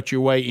strut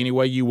your way any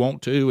way you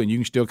want to, and you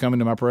can still come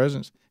into my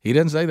presence? He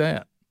doesn't say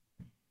that.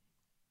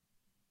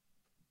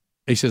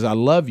 He says, I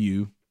love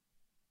you,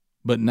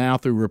 but now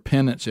through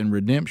repentance and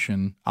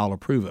redemption, I'll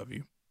approve of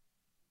you.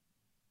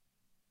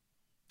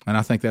 And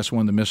I think that's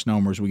one of the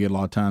misnomers we get a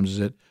lot of times,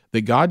 is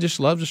that God just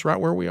loves us right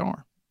where we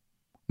are.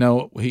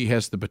 No, he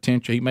has the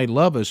potential. He may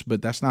love us,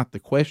 but that's not the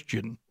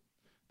question.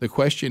 The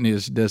question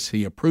is, does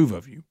he approve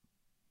of you?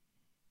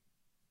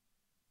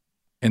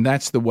 And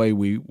that's the way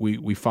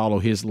we follow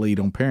his lead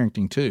on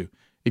parenting too.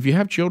 If you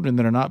have children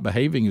that are not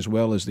behaving as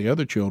well as the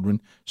other children,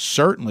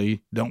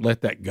 certainly don't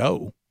let that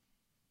go.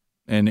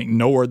 and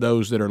ignore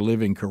those that are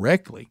living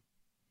correctly.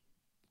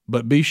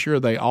 But be sure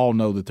they all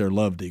know that they're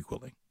loved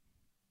equally.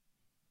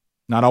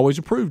 Not always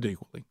approved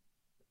equally,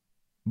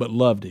 but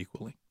loved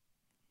equally.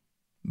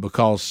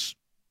 Because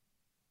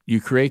you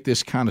create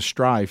this kind of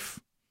strife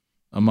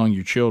among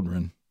your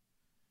children,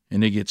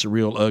 and it gets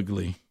real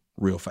ugly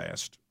real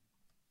fast.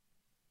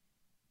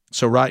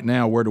 So right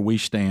now, where do we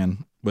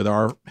stand with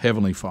our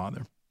Heavenly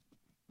Father?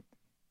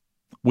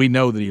 We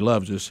know that He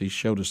loves us. He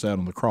showed us that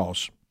on the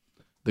cross.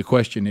 The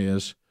question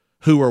is,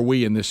 who are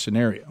we in this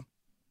scenario?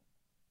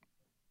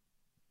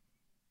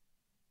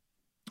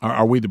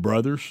 Are we the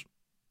brothers?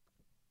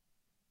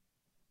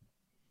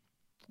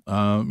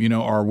 Are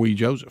we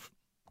Joseph?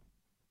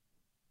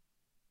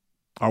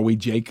 Are we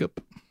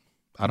Jacob?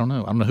 I don't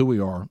know. I don't know who we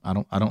are. I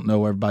don't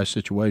know everybody's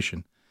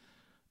situation,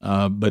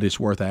 but it's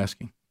worth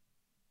asking.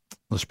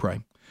 Let's pray.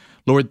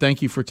 Lord,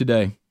 thank you for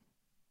today.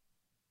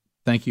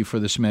 Thank you for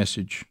this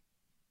message.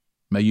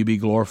 May you be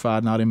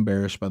glorified, not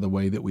embarrassed by the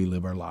way that we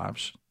live our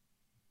lives.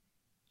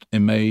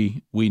 And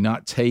may we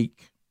not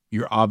take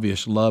your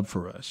obvious love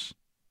for us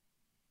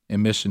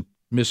and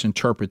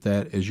misinterpret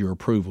that as your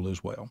approval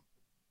as well,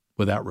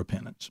 without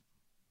repentance.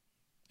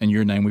 In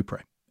your name we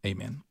pray.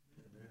 Amen.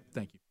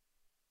 Thank you.